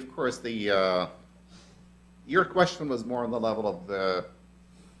terms of of course, your question was more on the level of the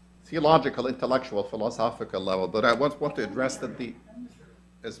theological, intellectual, philosophical level, but I want to address that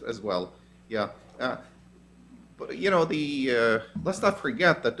as well. Yeah, but let's not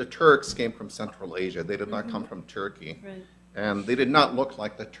forget that the Turks came from Central Asia. They did not come from Turkey, and they did not look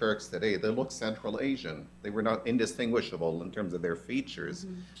like the Turks today. They looked Central Asian. They were not indistinguishable in terms of their features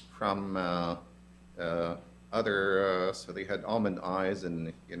from other. So they had almond eyes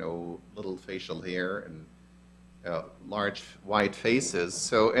and little facial hair and large, wide faces.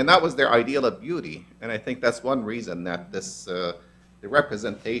 So, and that was their ideal of beauty. And I think that's one reason that the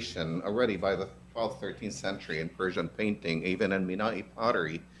representation already by the 12th, 13th century in Persian painting, even in Minai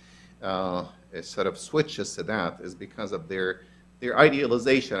pottery, it sort of switches to that, is because of their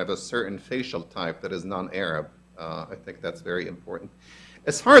idealization of a certain facial type that is non-Arab. I think that's very important.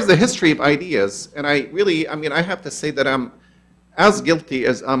 As far as the history of ideas, and I have to say that as guilty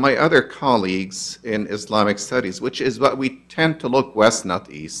as my other colleagues in Islamic studies, which is what we tend to look west, not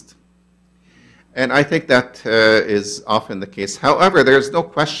east. And I think that is often the case. However, there's no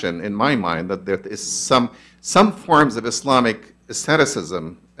question in my mind that there is some forms of Islamic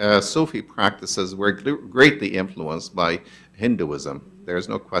asceticism, Sufi practices were greatly influenced by Hinduism. There's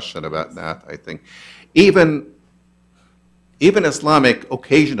no question about that, I think. Even Islamic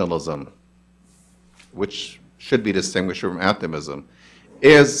occasionalism, which should be distinguished from atomism,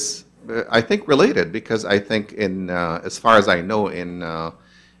 is, I think, related, because I think as far as I know, in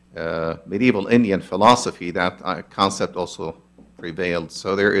medieval Indian philosophy, that concept also prevailed.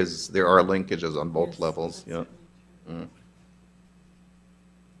 So there are linkages on both levels. Yeah. Mm.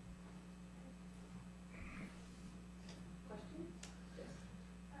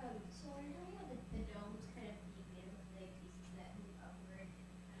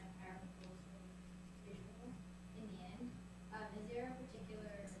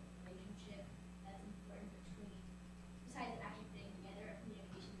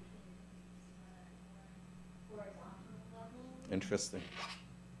 Interesting.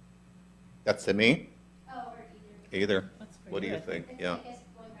 That's to me? Oh, or either. What do you good. think? I Yeah. guess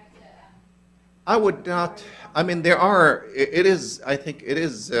going back to, I would not, I mean, there are, it is, I think it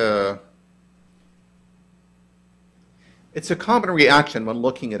is, it's a common reaction when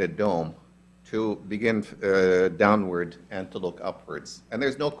looking at a dome to begin downward and to look upwards. And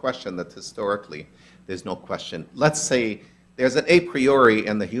there's no question that historically, there's no question. Let's say there's an a priori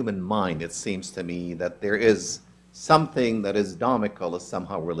in the human mind, it seems to me, that there is something that is domical is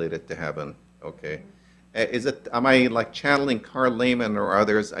somehow related to heaven, okay? Am I like channeling Carl Lehmann or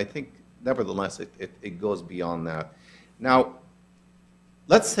others? I think, nevertheless, it goes beyond that. Now,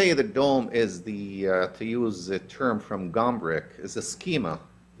 let's say the dome is to use a term from Gombrich, is a schema,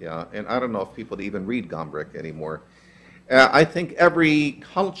 yeah? And I don't know if people even read Gombrich anymore. I think every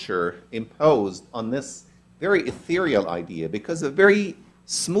culture imposed on this very ethereal idea, because a very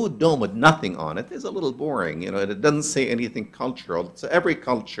smooth dome with nothing on it is a little boring, and it doesn't say anything cultural. So every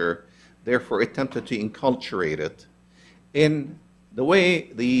culture, therefore, attempted to enculturate it. In the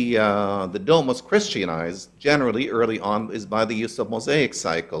way the dome was Christianized, generally early on, is by the use of mosaic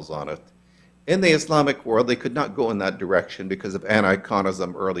cycles on it. In the Islamic world, they could not go in that direction because of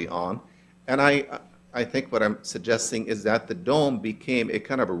aniconism early on. And I think what I'm suggesting is that the dome became a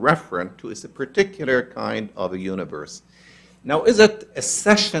kind of a referent to a particular kind of a universe. Now, is it a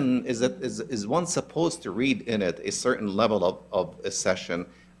session, is one supposed to read in it a certain level of a session?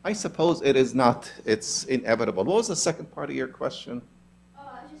 I suppose it is not. It's inevitable. What was the second part of your question?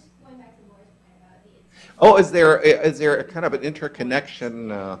 just going back to Laura's point about the. Oh, is there a kind of an interconnection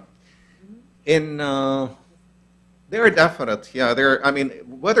there are definite, yeah. I mean,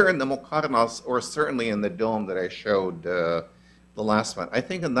 whether in the Muqarnas or certainly in the dome that I showed the last one, I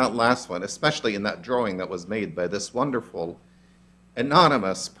think in that last one, especially in that drawing that was made by this wonderful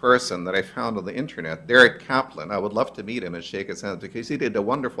anonymous person that I found on the internet, Derek Kaplan. I would love to meet him and shake his hand because he did a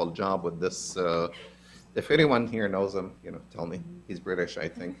wonderful job with this. If anyone here knows him, tell me. He's British, I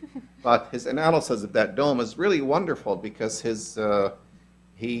think. But his analysis of that dome is really wonderful because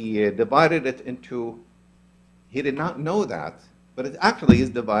he divided it into, he did not know that, but it actually is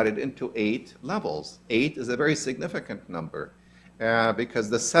divided into 8 levels. 8 is a very significant number. Because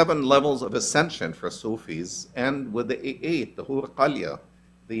the 7 levels of ascension for Sufis end with the 8, the Hur Qalya,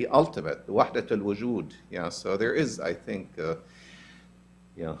 the ultimate, the Wahdat al-Wujud. Yeah, so there is, I think, I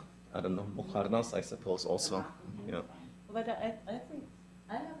don't know, Muqarnas, I suppose, also. Yeah. But I think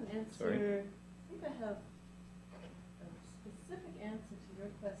I have an answer. Sorry. I think I have a specific answer to your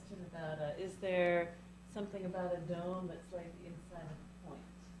question about, is there something about a dome that's like the inside of a point?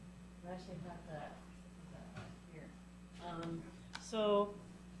 I actually have that here. So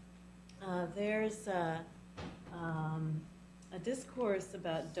there's a discourse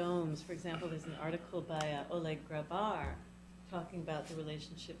about domes. For example, there's an article by Oleg Grabar talking about the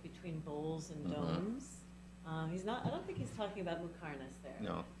relationship between bowls and domes. He's not. I don't think he's talking about Muqarnas there.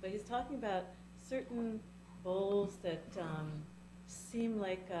 No. But he's talking about certain bowls that seem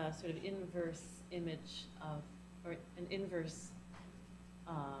like a sort of inverse image of, or an inverse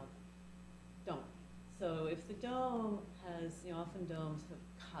dome. So if the dome has, often domes have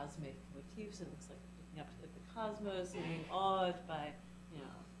cosmic motifs. It looks like looking up at the cosmos and being awed by,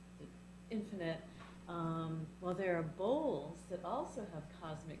 the infinite. Well, there are bowls that also have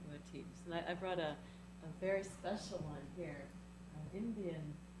cosmic motifs. And I brought a very special one here, an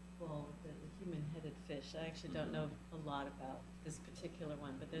Indian bowl with the human-headed fish. I actually don't know a lot about this particular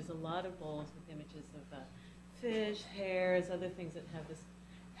one, but there's a lot of bowls with images of fish, hares, other things that have this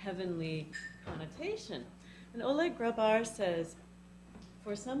heavenly connotation. And Oleg Grabar says,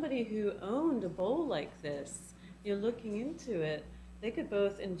 for somebody who owned a bowl like this, you're looking into it, they could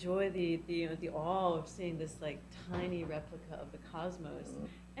both enjoy the awe of seeing this like tiny replica of the cosmos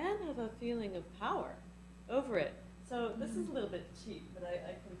and have a feeling of power over it. So this is a little bit cheap, but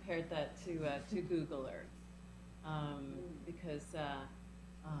I compared that to Google Earth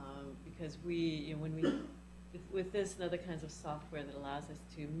because we, when we with this and other kinds of software that allows us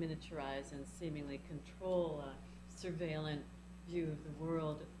to miniaturize and seemingly control a surveillant view of the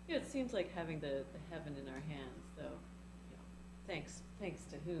world, it seems like having the heaven in our hands. So, thanks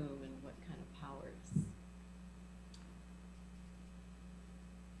to whom and what kind of powers.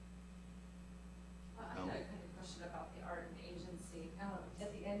 I had a kind of question about the art and agency.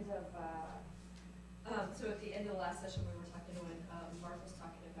 At the end of, so at the end of the last session, we were talking when Mark was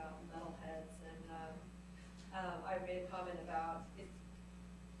talking about metalheads, and I made a comment about if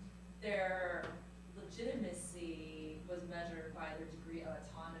their legitimacy was measured by their degree of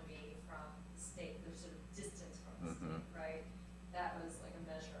autonomy from the state, their sort of distance from the state, right? That was like a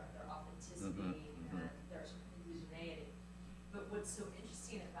measure of their authenticity and their sort of indigeneity. But what's so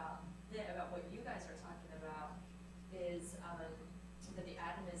interesting about what you guys are talking about is that the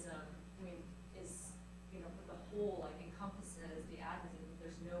atomism, I mean, is, but the whole like encompasses the atomism.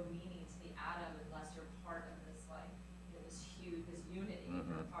 There's no meaning to the atom unless you're part of this like, this huge, this unity.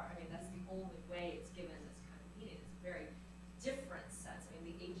 I mean, that's the only way it's given this kind of meaning. It's a very different sense. I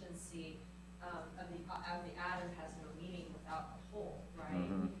mean, the agency of the atom has no meaning without the whole, right?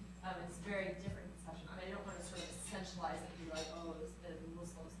 It's a very different conception. I mean, I don't want to sort of essentialize it and be like, oh, the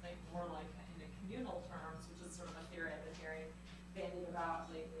Muslims think more like in communal terms, which is sort of a theory I've been hearing bandied about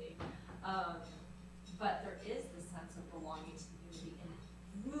lately. But there is this sense of belonging to the unity, and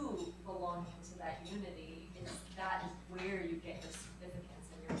through belonging to that unity, that is where you get your significance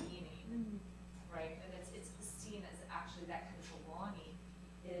and your meaning, right? And it's seen as actually that kind of belonging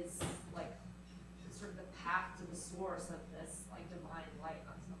is like sort of the path to the source of this like divine light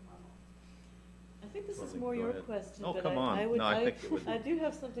on some level. I think this is more your question, Oh, but come on. I No, I think it would I do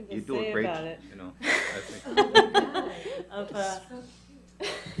have something to You do say a great, about it. I think.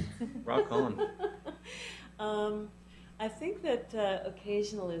 Rock on. I think that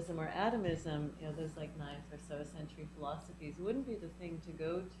occasionalism or atomism, those like 9th or so century philosophies, wouldn't be the thing to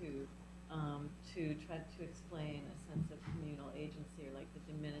go to try to explain a sense of communal agency or like the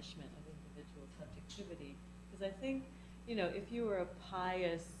diminishment of individual subjectivity. Because I think, if you were a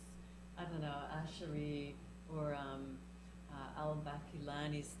pious, I don't know, Ash'ari or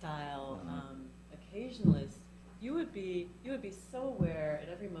al-Baqillani style occasionalist, you would be so aware at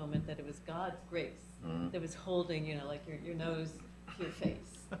every moment that it was God's grace that was holding, like your nose to your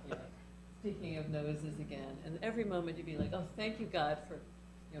face. Speaking of noses again, and every moment you'd be like, oh, thank you, God, for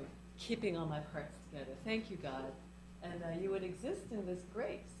keeping all my parts together. Thank you, God, and you would exist in this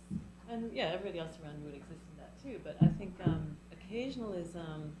grace, and everybody else around you would exist in that too. But I think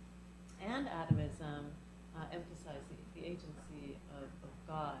occasionalism and atomism emphasize the agency of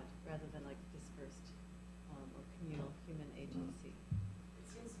God rather than like dispersed or communal human agency. It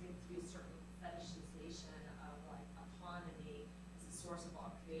seems to me to be a certain fetishization of like autonomy as the source of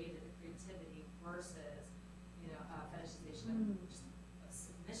all creativity versus, fetishization of just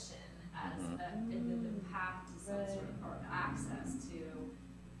submission as the path to some sort of or access to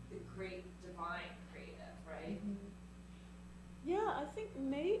the great divine creative, right? Yeah, I think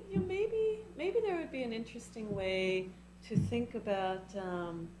maybe there would be an interesting way to think about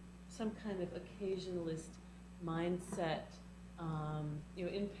some kind of occasionalist mindset,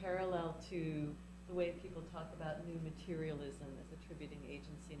 in parallel to the way people talk about new materialism as attributing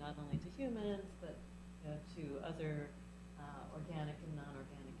agency not only to humans but to other organic and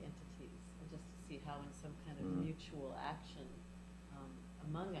non-organic entities, and just to see how in some kind of mutual action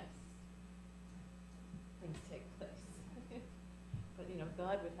among us things take place. But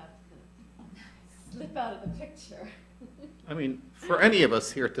God would have to kind of slip out of the picture. I mean, for any of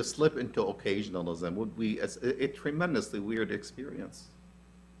us here to slip into occasionalism would be a tremendously weird experience.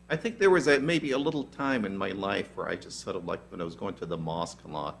 I think there was maybe a little time in my life where I just sort of like when I was going to the mosque a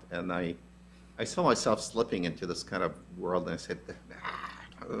lot, and I saw myself slipping into this kind of world, and I said,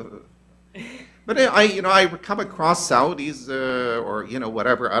 But I come across Saudis or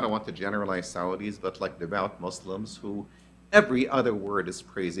whatever. I don't want to generalize Saudis, but like devout Muslims who every other word is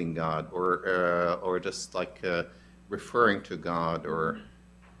praising God or just like referring to God. Or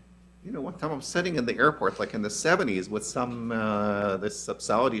one time I'm sitting in the airport like in the 70s with this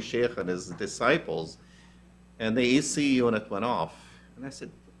Saudi sheikh and his disciples, and the AC unit went off, and I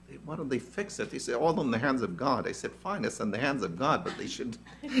said, why don't they fix it? He said, all in the hands of God. I said, fine, it's in the hands of God, but they should,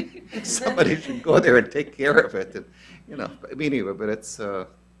 somebody should go there and take care of it. And, you know, I mean, anyway, but it's,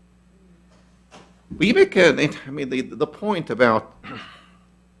 we make the point about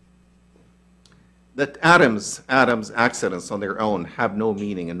that atoms, accidents on their own have no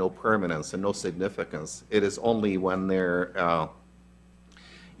meaning and no permanence and no significance. It is only when they're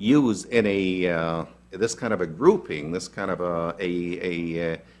used in this kind of a grouping, this kind of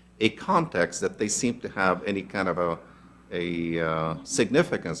a context that they seem to have any kind of a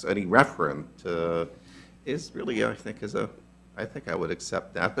significance, any referent is really, I think I would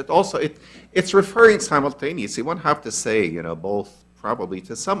accept that. But also it's referring simultaneously, one have to say, you know, both probably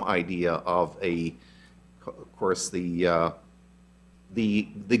to some idea of of course, the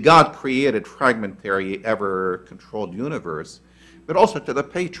God-created, fragmentary, ever-controlled universe, but also to the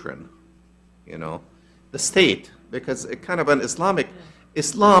patron, you know, the state, because it kind of an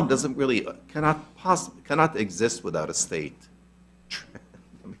Islam doesn't really, cannot exist without a state.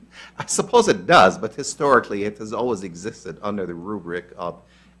 I mean, I suppose it does, but historically it has always existed under the rubric of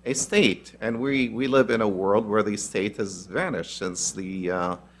a state, and we live in a world where the state has vanished since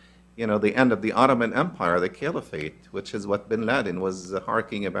the the end of the Ottoman Empire, the Caliphate, which is what bin Laden was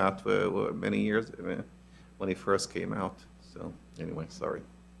harking about for many years when he first came out. So anyway, sorry.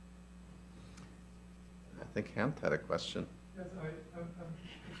 I think Hant had a question. Yes, I'm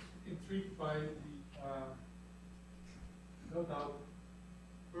intrigued by the no doubt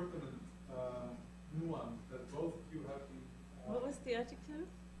pertinent nuance that both of you have been. What was the adjective?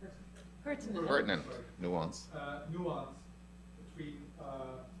 Pertinent. Pertinent nuance. Nuance between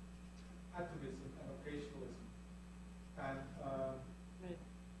atomism and occasionalism, and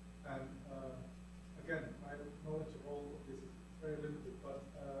again, my knowledge of all of this is very limited. But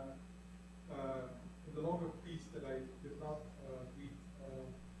in the longer piece that I did not read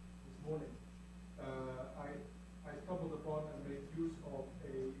this morning, I stumbled upon and made use of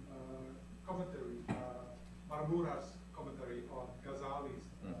a commentary, Marmura's commentary on Ghazali's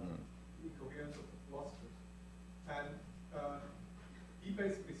The Incoherence of the Philosophers. And he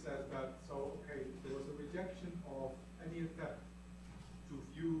basically says that, there was a rejection of any attempt to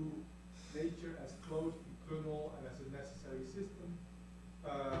view nature as closed, eternal, and as a necessary system,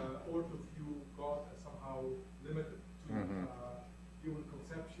 or to view God as somehow limited to human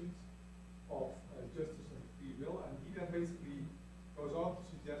conceptions of justice and free will. And he then basically goes on to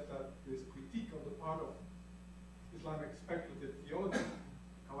suggest that this critique on the part of Islamic speculative theology,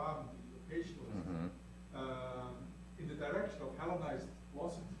 kalam, the occasionalism, in the direction of Hellenized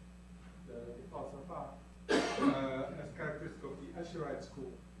philosophy, the falsafa, as characteristic of the Asherite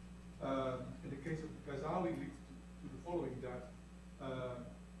school. In the case of Ghazali, leads to the following, that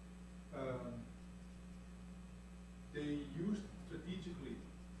they used strategically,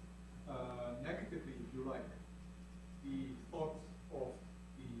 negatively, if you like, the thoughts of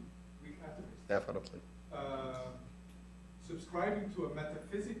the Greek atomists. Definitely. Subscribing to a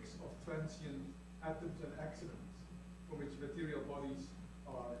metaphysics of transient atoms and accidents from which material bodies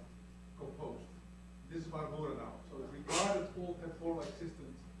are composed. This is Marmura now. So it regarded all temporal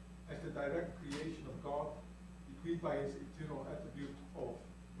existence as the direct creation of God, decreed by his eternal attribute of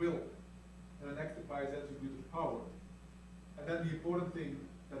will, and enacted by his attribute of power. And then the important thing,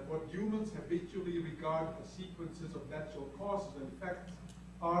 that what humans habitually regard as sequences of natural causes and effects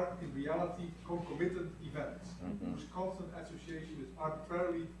are in reality concomitant events, whose constant association is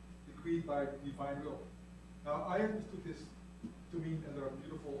arbitrarily decreed by divine will. Now, I understood this to mean, and there are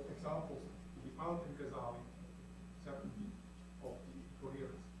beautiful examples to be found in Ghazali, 70 of the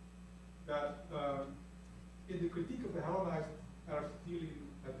Coherence, that in the critique of the Hellenized Aristotelian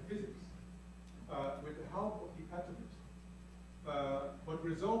metaphysics, with the help of the atomist, what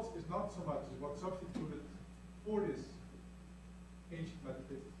results is not so much as what substituted for this ancient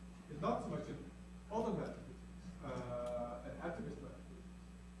metaphysics, is not so much an modern metaphysics, an atomist metaphysics,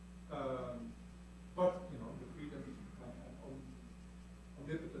 but the freedom and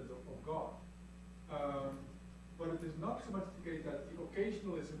omnipotence of God. But it is not so much the case that the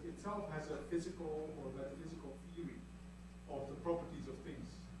occasionalism itself has a physical or metaphysical theory of the properties of things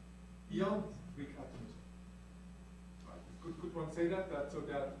beyond Greek atomism. Right. Could one say that?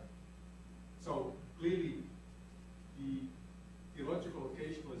 So clearly the theological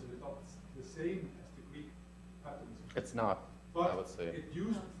occasionalism is not the same as the Greek atomism. It's not, but I would say. It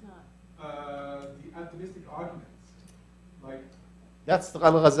used the atomistic arguments, like. That's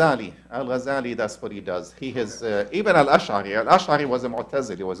Al-Ghazali. Al-Ghazali, that's what he does. He has, even Al-Ash'ari. Al-Ash'ari was a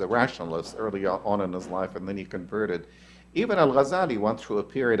Mu'tazili, he was a rationalist early on in his life, and then he converted. Even Al-Ghazali went through a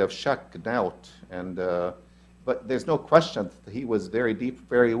period of shak, doubt, and but there's no question that he was very deep,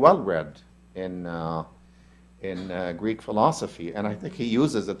 very well read in Greek philosophy, and I think he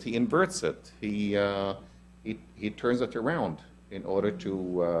uses it, he inverts it, he turns it around in order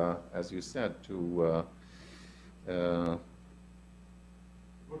to, as you said, to.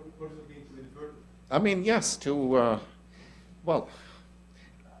 What does it mean to invert it? I mean, yes, to. Well,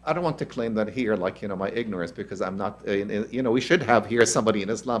 I don't want to claim that here, like, my ignorance, because I'm not. We should have here somebody in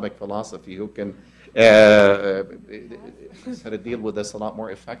Islamic philosophy who can sort of deal with this a lot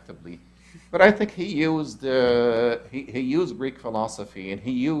more effectively. But I think he used Greek philosophy, and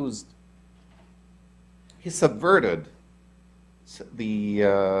he subverted the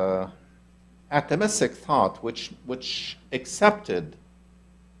atomistic thought, which accepted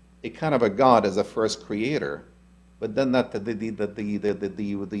a kind of a God as a first creator, but then that the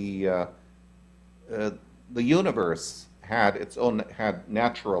universe had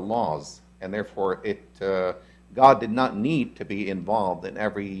natural laws, and therefore God did not need to be involved in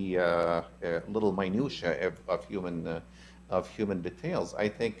every little minutia of human details. I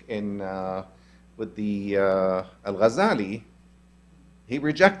think with the Al-Ghazali, he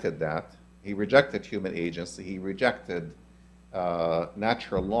rejected that. He rejected human agency. He rejected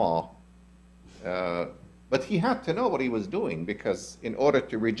natural law. But he had to know what he was doing, because in order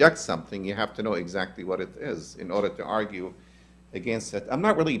to reject something, you have to know exactly what it is in order to argue against it. I'm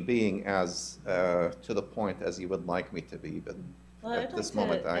not really being as to the point as you would like me to be, but at this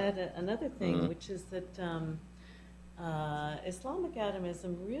moment I'd like to add another thing, which is that Islamic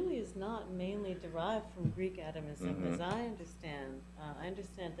atomism really is not mainly derived from Greek atomism, as I understand. I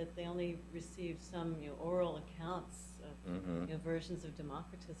understand that they only received some oral accounts of versions of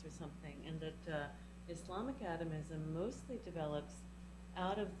Democritus or something, and that Islamic atomism mostly develops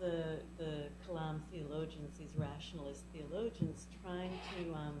out of the Kalam theologians, these rationalist theologians,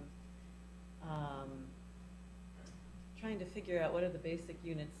 trying to figure out what are the basic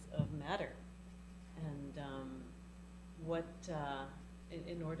units of matter, and what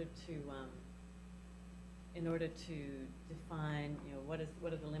in order to define what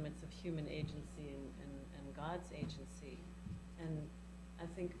are the limits of human agency and God's agency, and I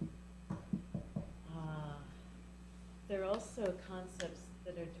think there are also concepts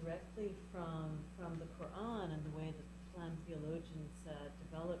that are directly from the Quran and the way that Islam theologians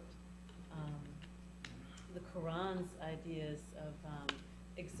developed the Quran's ideas of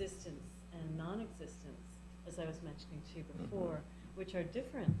existence and non-existence, as I was mentioning to you before, which are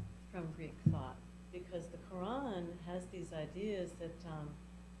different from Greek thought, because the Quran has these ideas that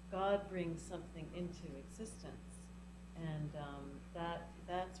God brings something into existence, and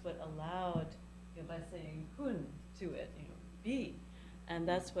that's what allowed, by saying kun to it, be, and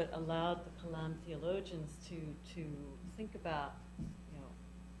that's what allowed the Kalam theologians to think about,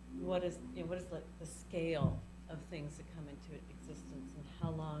 what is like the scale of things that come into existence, and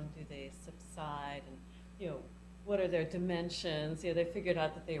how long do they subside, and what are their dimensions. They figured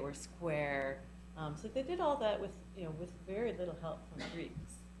out that they were square, so they did all that with with very little help from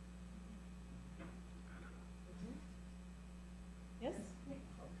Greeks. Yes.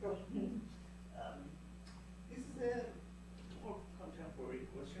 This is a more contemporary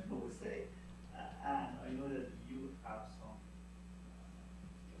question, I would say, and I know that you have some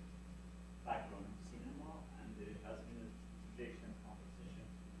background in cinema, and there has been a debate and conversation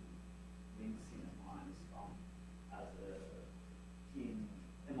to link cinema and Islam as in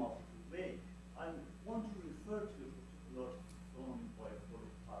a multiple way. I want to refer to a particular film by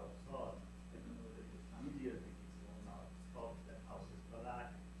Farooq Saad. I don't know that you're familiar with it or not. It's called The House is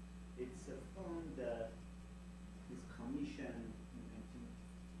Black. It's a film that is commissioned in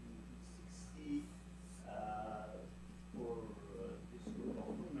 1960 for this group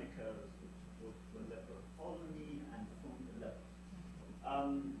of filmmakers, which was the Leper Colony and Film the Leper.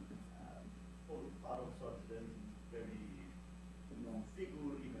 Farooq Saad is a very known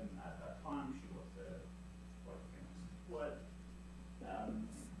figure, even at that time. She was quite famous poet.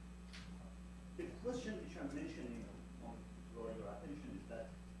 The question which I'm mentioning, I want to draw your attention, is that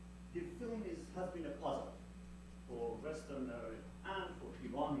the film has been a puzzle for Westerners and for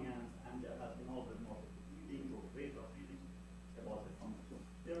Iranians, and there has been all the more reading or rate of reading about the film.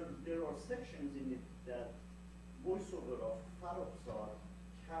 There are sections in it that voiceover of Farooq Saad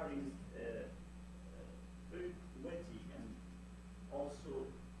carries a very witty and also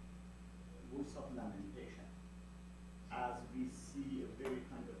voice of lamentation, as we see a very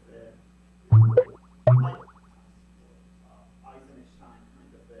kind of Eisenstein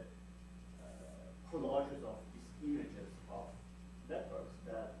kind of collages of these images of lepers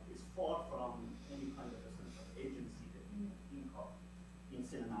that is far from any kind of a sense of agency that we think of in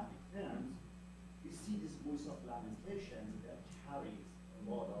cinematic terms. We see this voice of ornamentation that carries a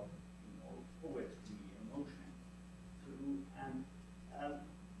lot of, poetry, emotion through. And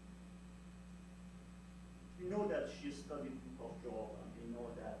we know that she studied Book of Job, and we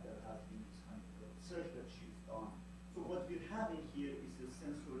know that there has been this kind of research that she's done. So what we're having here is a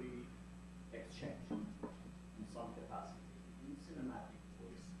sensory exchange in some capacity, in cinematic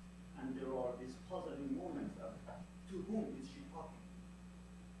voice. And there are these puzzling moments of to whom is she talking?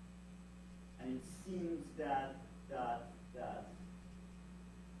 And it seems that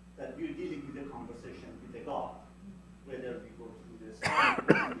we're dealing with a conversation with a God, whether we go through this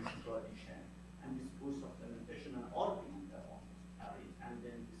tradition and this voice of lamentation and argument that one is carried, and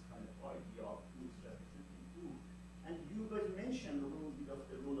then this kind of idea of who is representing who. And you guys mentioned a little bit of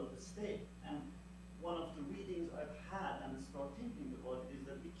the role of the state. And one of the readings I've had and start thinking about it is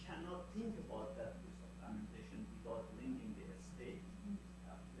that we cannot think about that voice of lamentation without linking the state.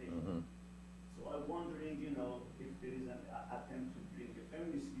 So I'm wondering, if there is an attempt to bring a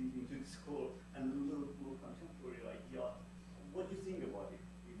feminist view into the school and a little more contemporary idea. What do you think about it?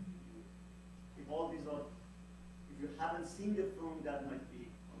 If all these are, if you haven't seen the film, that might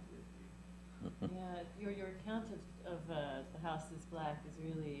be completely. Yeah, your account of The House is Black is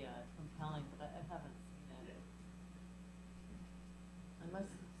really compelling, but I haven't seen it. I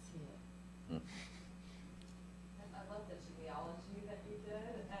must see it. I love the genealogy that you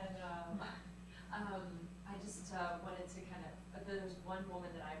did, and I just wanted to kind of, there's one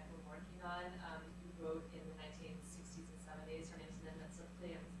woman that I've been working on who wrote in the 1960s and 70s. Her name's Yasser Tabbaa, I'm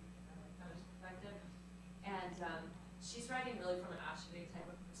speaking from a feminist perspective. And she's writing really from an Ashkenazi type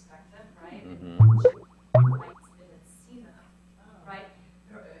of perspective, right? She writes Ibn Sina, right?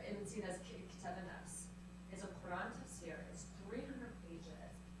 Ibn Sina's Kitab an-Nafs is a Quran tafsir. It's 300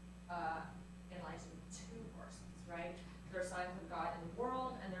 pages in like 2 verses, right? There are signs of God in the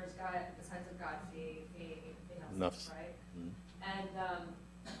world, and there's the signs of God fi nafs, right? And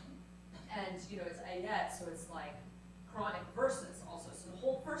it's ayat, so it's like Quranic verses also. So the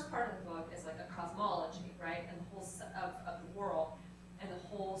whole first part of the book is like a cosmology, right? And the whole of the world, and the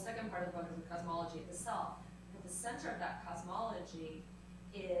whole second part of the book is a cosmology of the self. But the center of that cosmology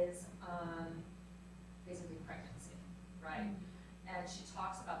is basically pregnancy, right? And she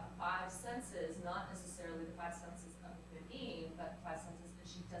talks about the 5 senses, not necessarily the 5 senses of the human being, but 5 senses, and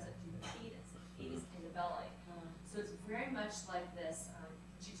she doesn't do the fetus in the belly. So it's very much like this.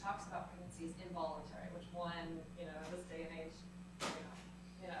 She talks about pregnancy as involuntary, which one, in this day and age,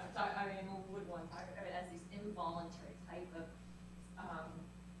 would one talk? As these involuntary type of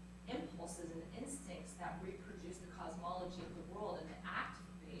impulses and instincts that reproduce the cosmology of the world and the act of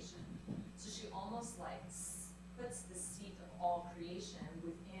creation. So she almost like puts the seat of all creation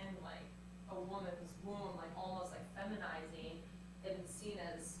within like a woman's womb, like almost like feminizing Ibn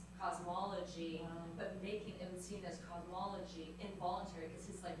Sina's cosmology, but making Ibn Sina's cosmology involuntary, because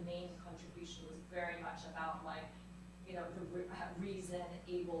his like main contribution was very much about like, the reason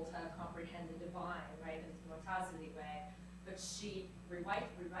able to comprehend the divine, right, in the Mu'tazili way. But she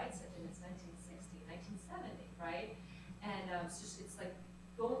rewrites it in its 1960, 1970, right? And it's like,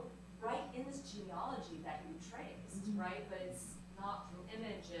 go right in this genealogy that you traced, right? But it's not through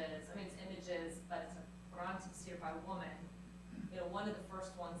images. It's images, but it's a Quran tafsir by a woman, one of the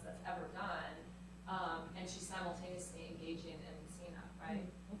first ones that's ever done, and she's simultaneously engaging in Sina, right?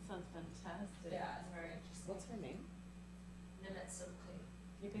 That sounds fantastic. Yeah, it's very interesting. What's her name? Nimet Sidqi.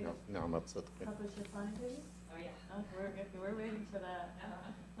 You can No, not Sidqi. publish your findings? Oh yeah. Okay, we're waiting for that.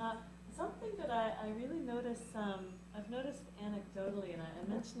 Something that I really notice, I've noticed anecdotally, and I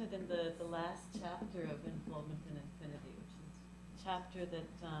mentioned it in the last chapter of Involvement in Infinity, which is a chapter that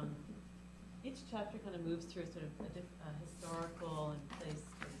each chapter kind of moves through sort of a historical and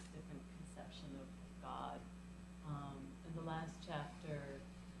place-based different conception of God. And the last chapter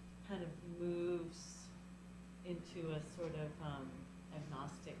kind of moves into a sort of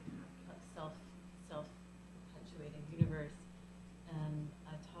agnostic, self-perpetuating universe. And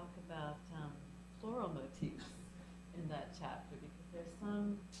I talk about floral motifs in that chapter, because there's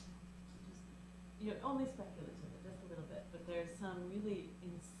some, only speculative, just a little bit, but there's some really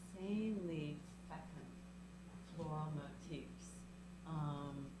insanely fecund floral motifs.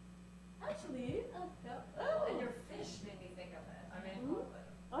 Actually, And your fish made me think of it.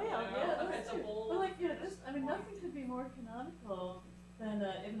 oh yeah, Okay, that's true. But nothing could be more canonical than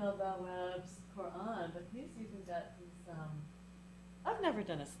Ibn al-Bawwab's Quran, but he's even got these, I've never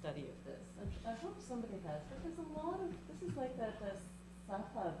done a study of this. I hope somebody has, but there's a lot of, this is like that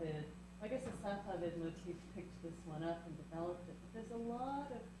Safavid, I guess the Safavid motif picked this one up and developed it, but there's a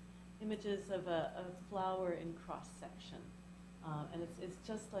lot of images of a flower in cross-section. And it's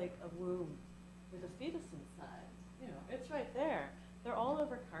just like a womb with a fetus inside. You know, it's right there. They're all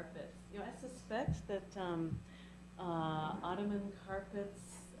over carpets. You know, I suspect that Ottoman carpets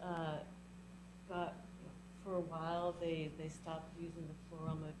got, for a while, they stopped using the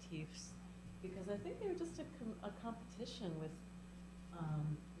floral motifs because I think they were just a competition with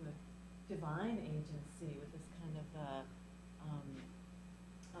divine agency, with this kind of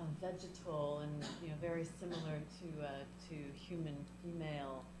vegetal and very similar to human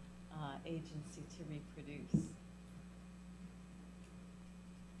female agency to reproduce.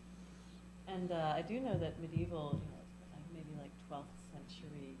 And I do know that medieval, maybe like 12th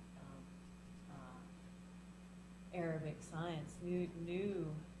century Arabic science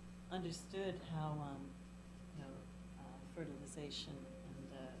understood how fertilization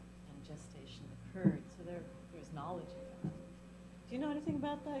and gestation occurred. So there's knowledge of that. Do you know anything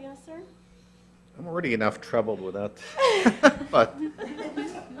about that, Yasser? I'm already enough troubled with that. But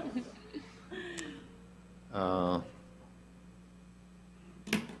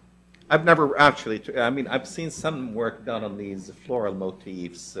I've never actually, I've seen some work done on these floral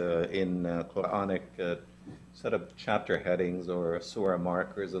motifs in Quranic sort of chapter headings or surah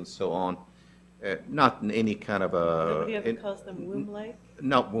markers and so on. Not in any kind of a... Nobody ever calls them womb-like?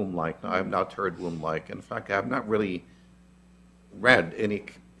 Not womb-like. No, I've not heard womb-like. In fact, I've not really read any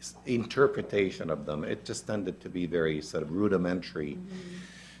interpretation of them. It just tended to be very sort of rudimentary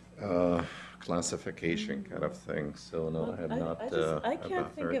classification kind of thing. So no, I have not. I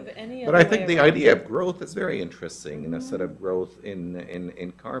can't think of any. But I think the idea of growth is very interesting. And a sort of growth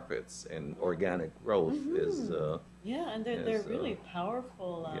in carpets and organic growth is. Yeah, and they're really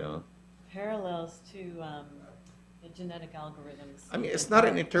powerful parallels to the genetic algorithms. I mean, it's not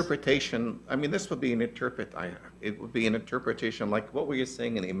an interpretation. I mean, this would be an it would be an interpretation like what were you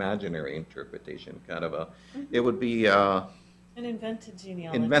saying? An imaginary interpretation, kind of a. It would be. An invented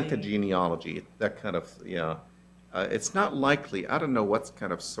genealogy. Invented genealogy, that kind of, it's not likely. I don't know what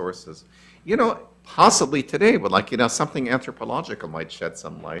kind of sources. Possibly today, but something anthropological might shed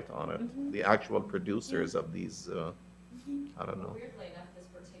some light on it. The actual producers of these, I don't know. Weirdly enough,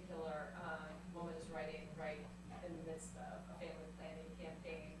 this particular woman is writing right in the midst of a family planning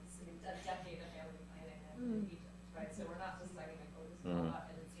campaigns, a decade of family planning in Egypt, right? So we're not just talking like, this is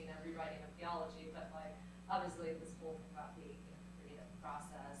about editing and rewriting of theology, but obviously this whole thing about the creative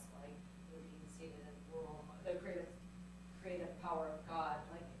process, being seated in the world, the creative power of God,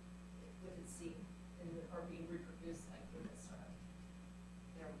 with its seed or being reproduced through this sort of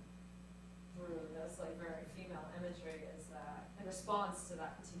through this very female imagery is in response to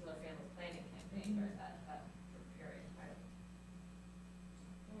that particular family planning campaign during that period, right?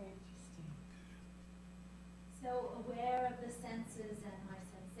 Very interesting. So aware of the senses and my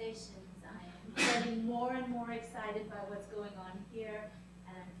sensations, I am getting more and more excited by what's going on here.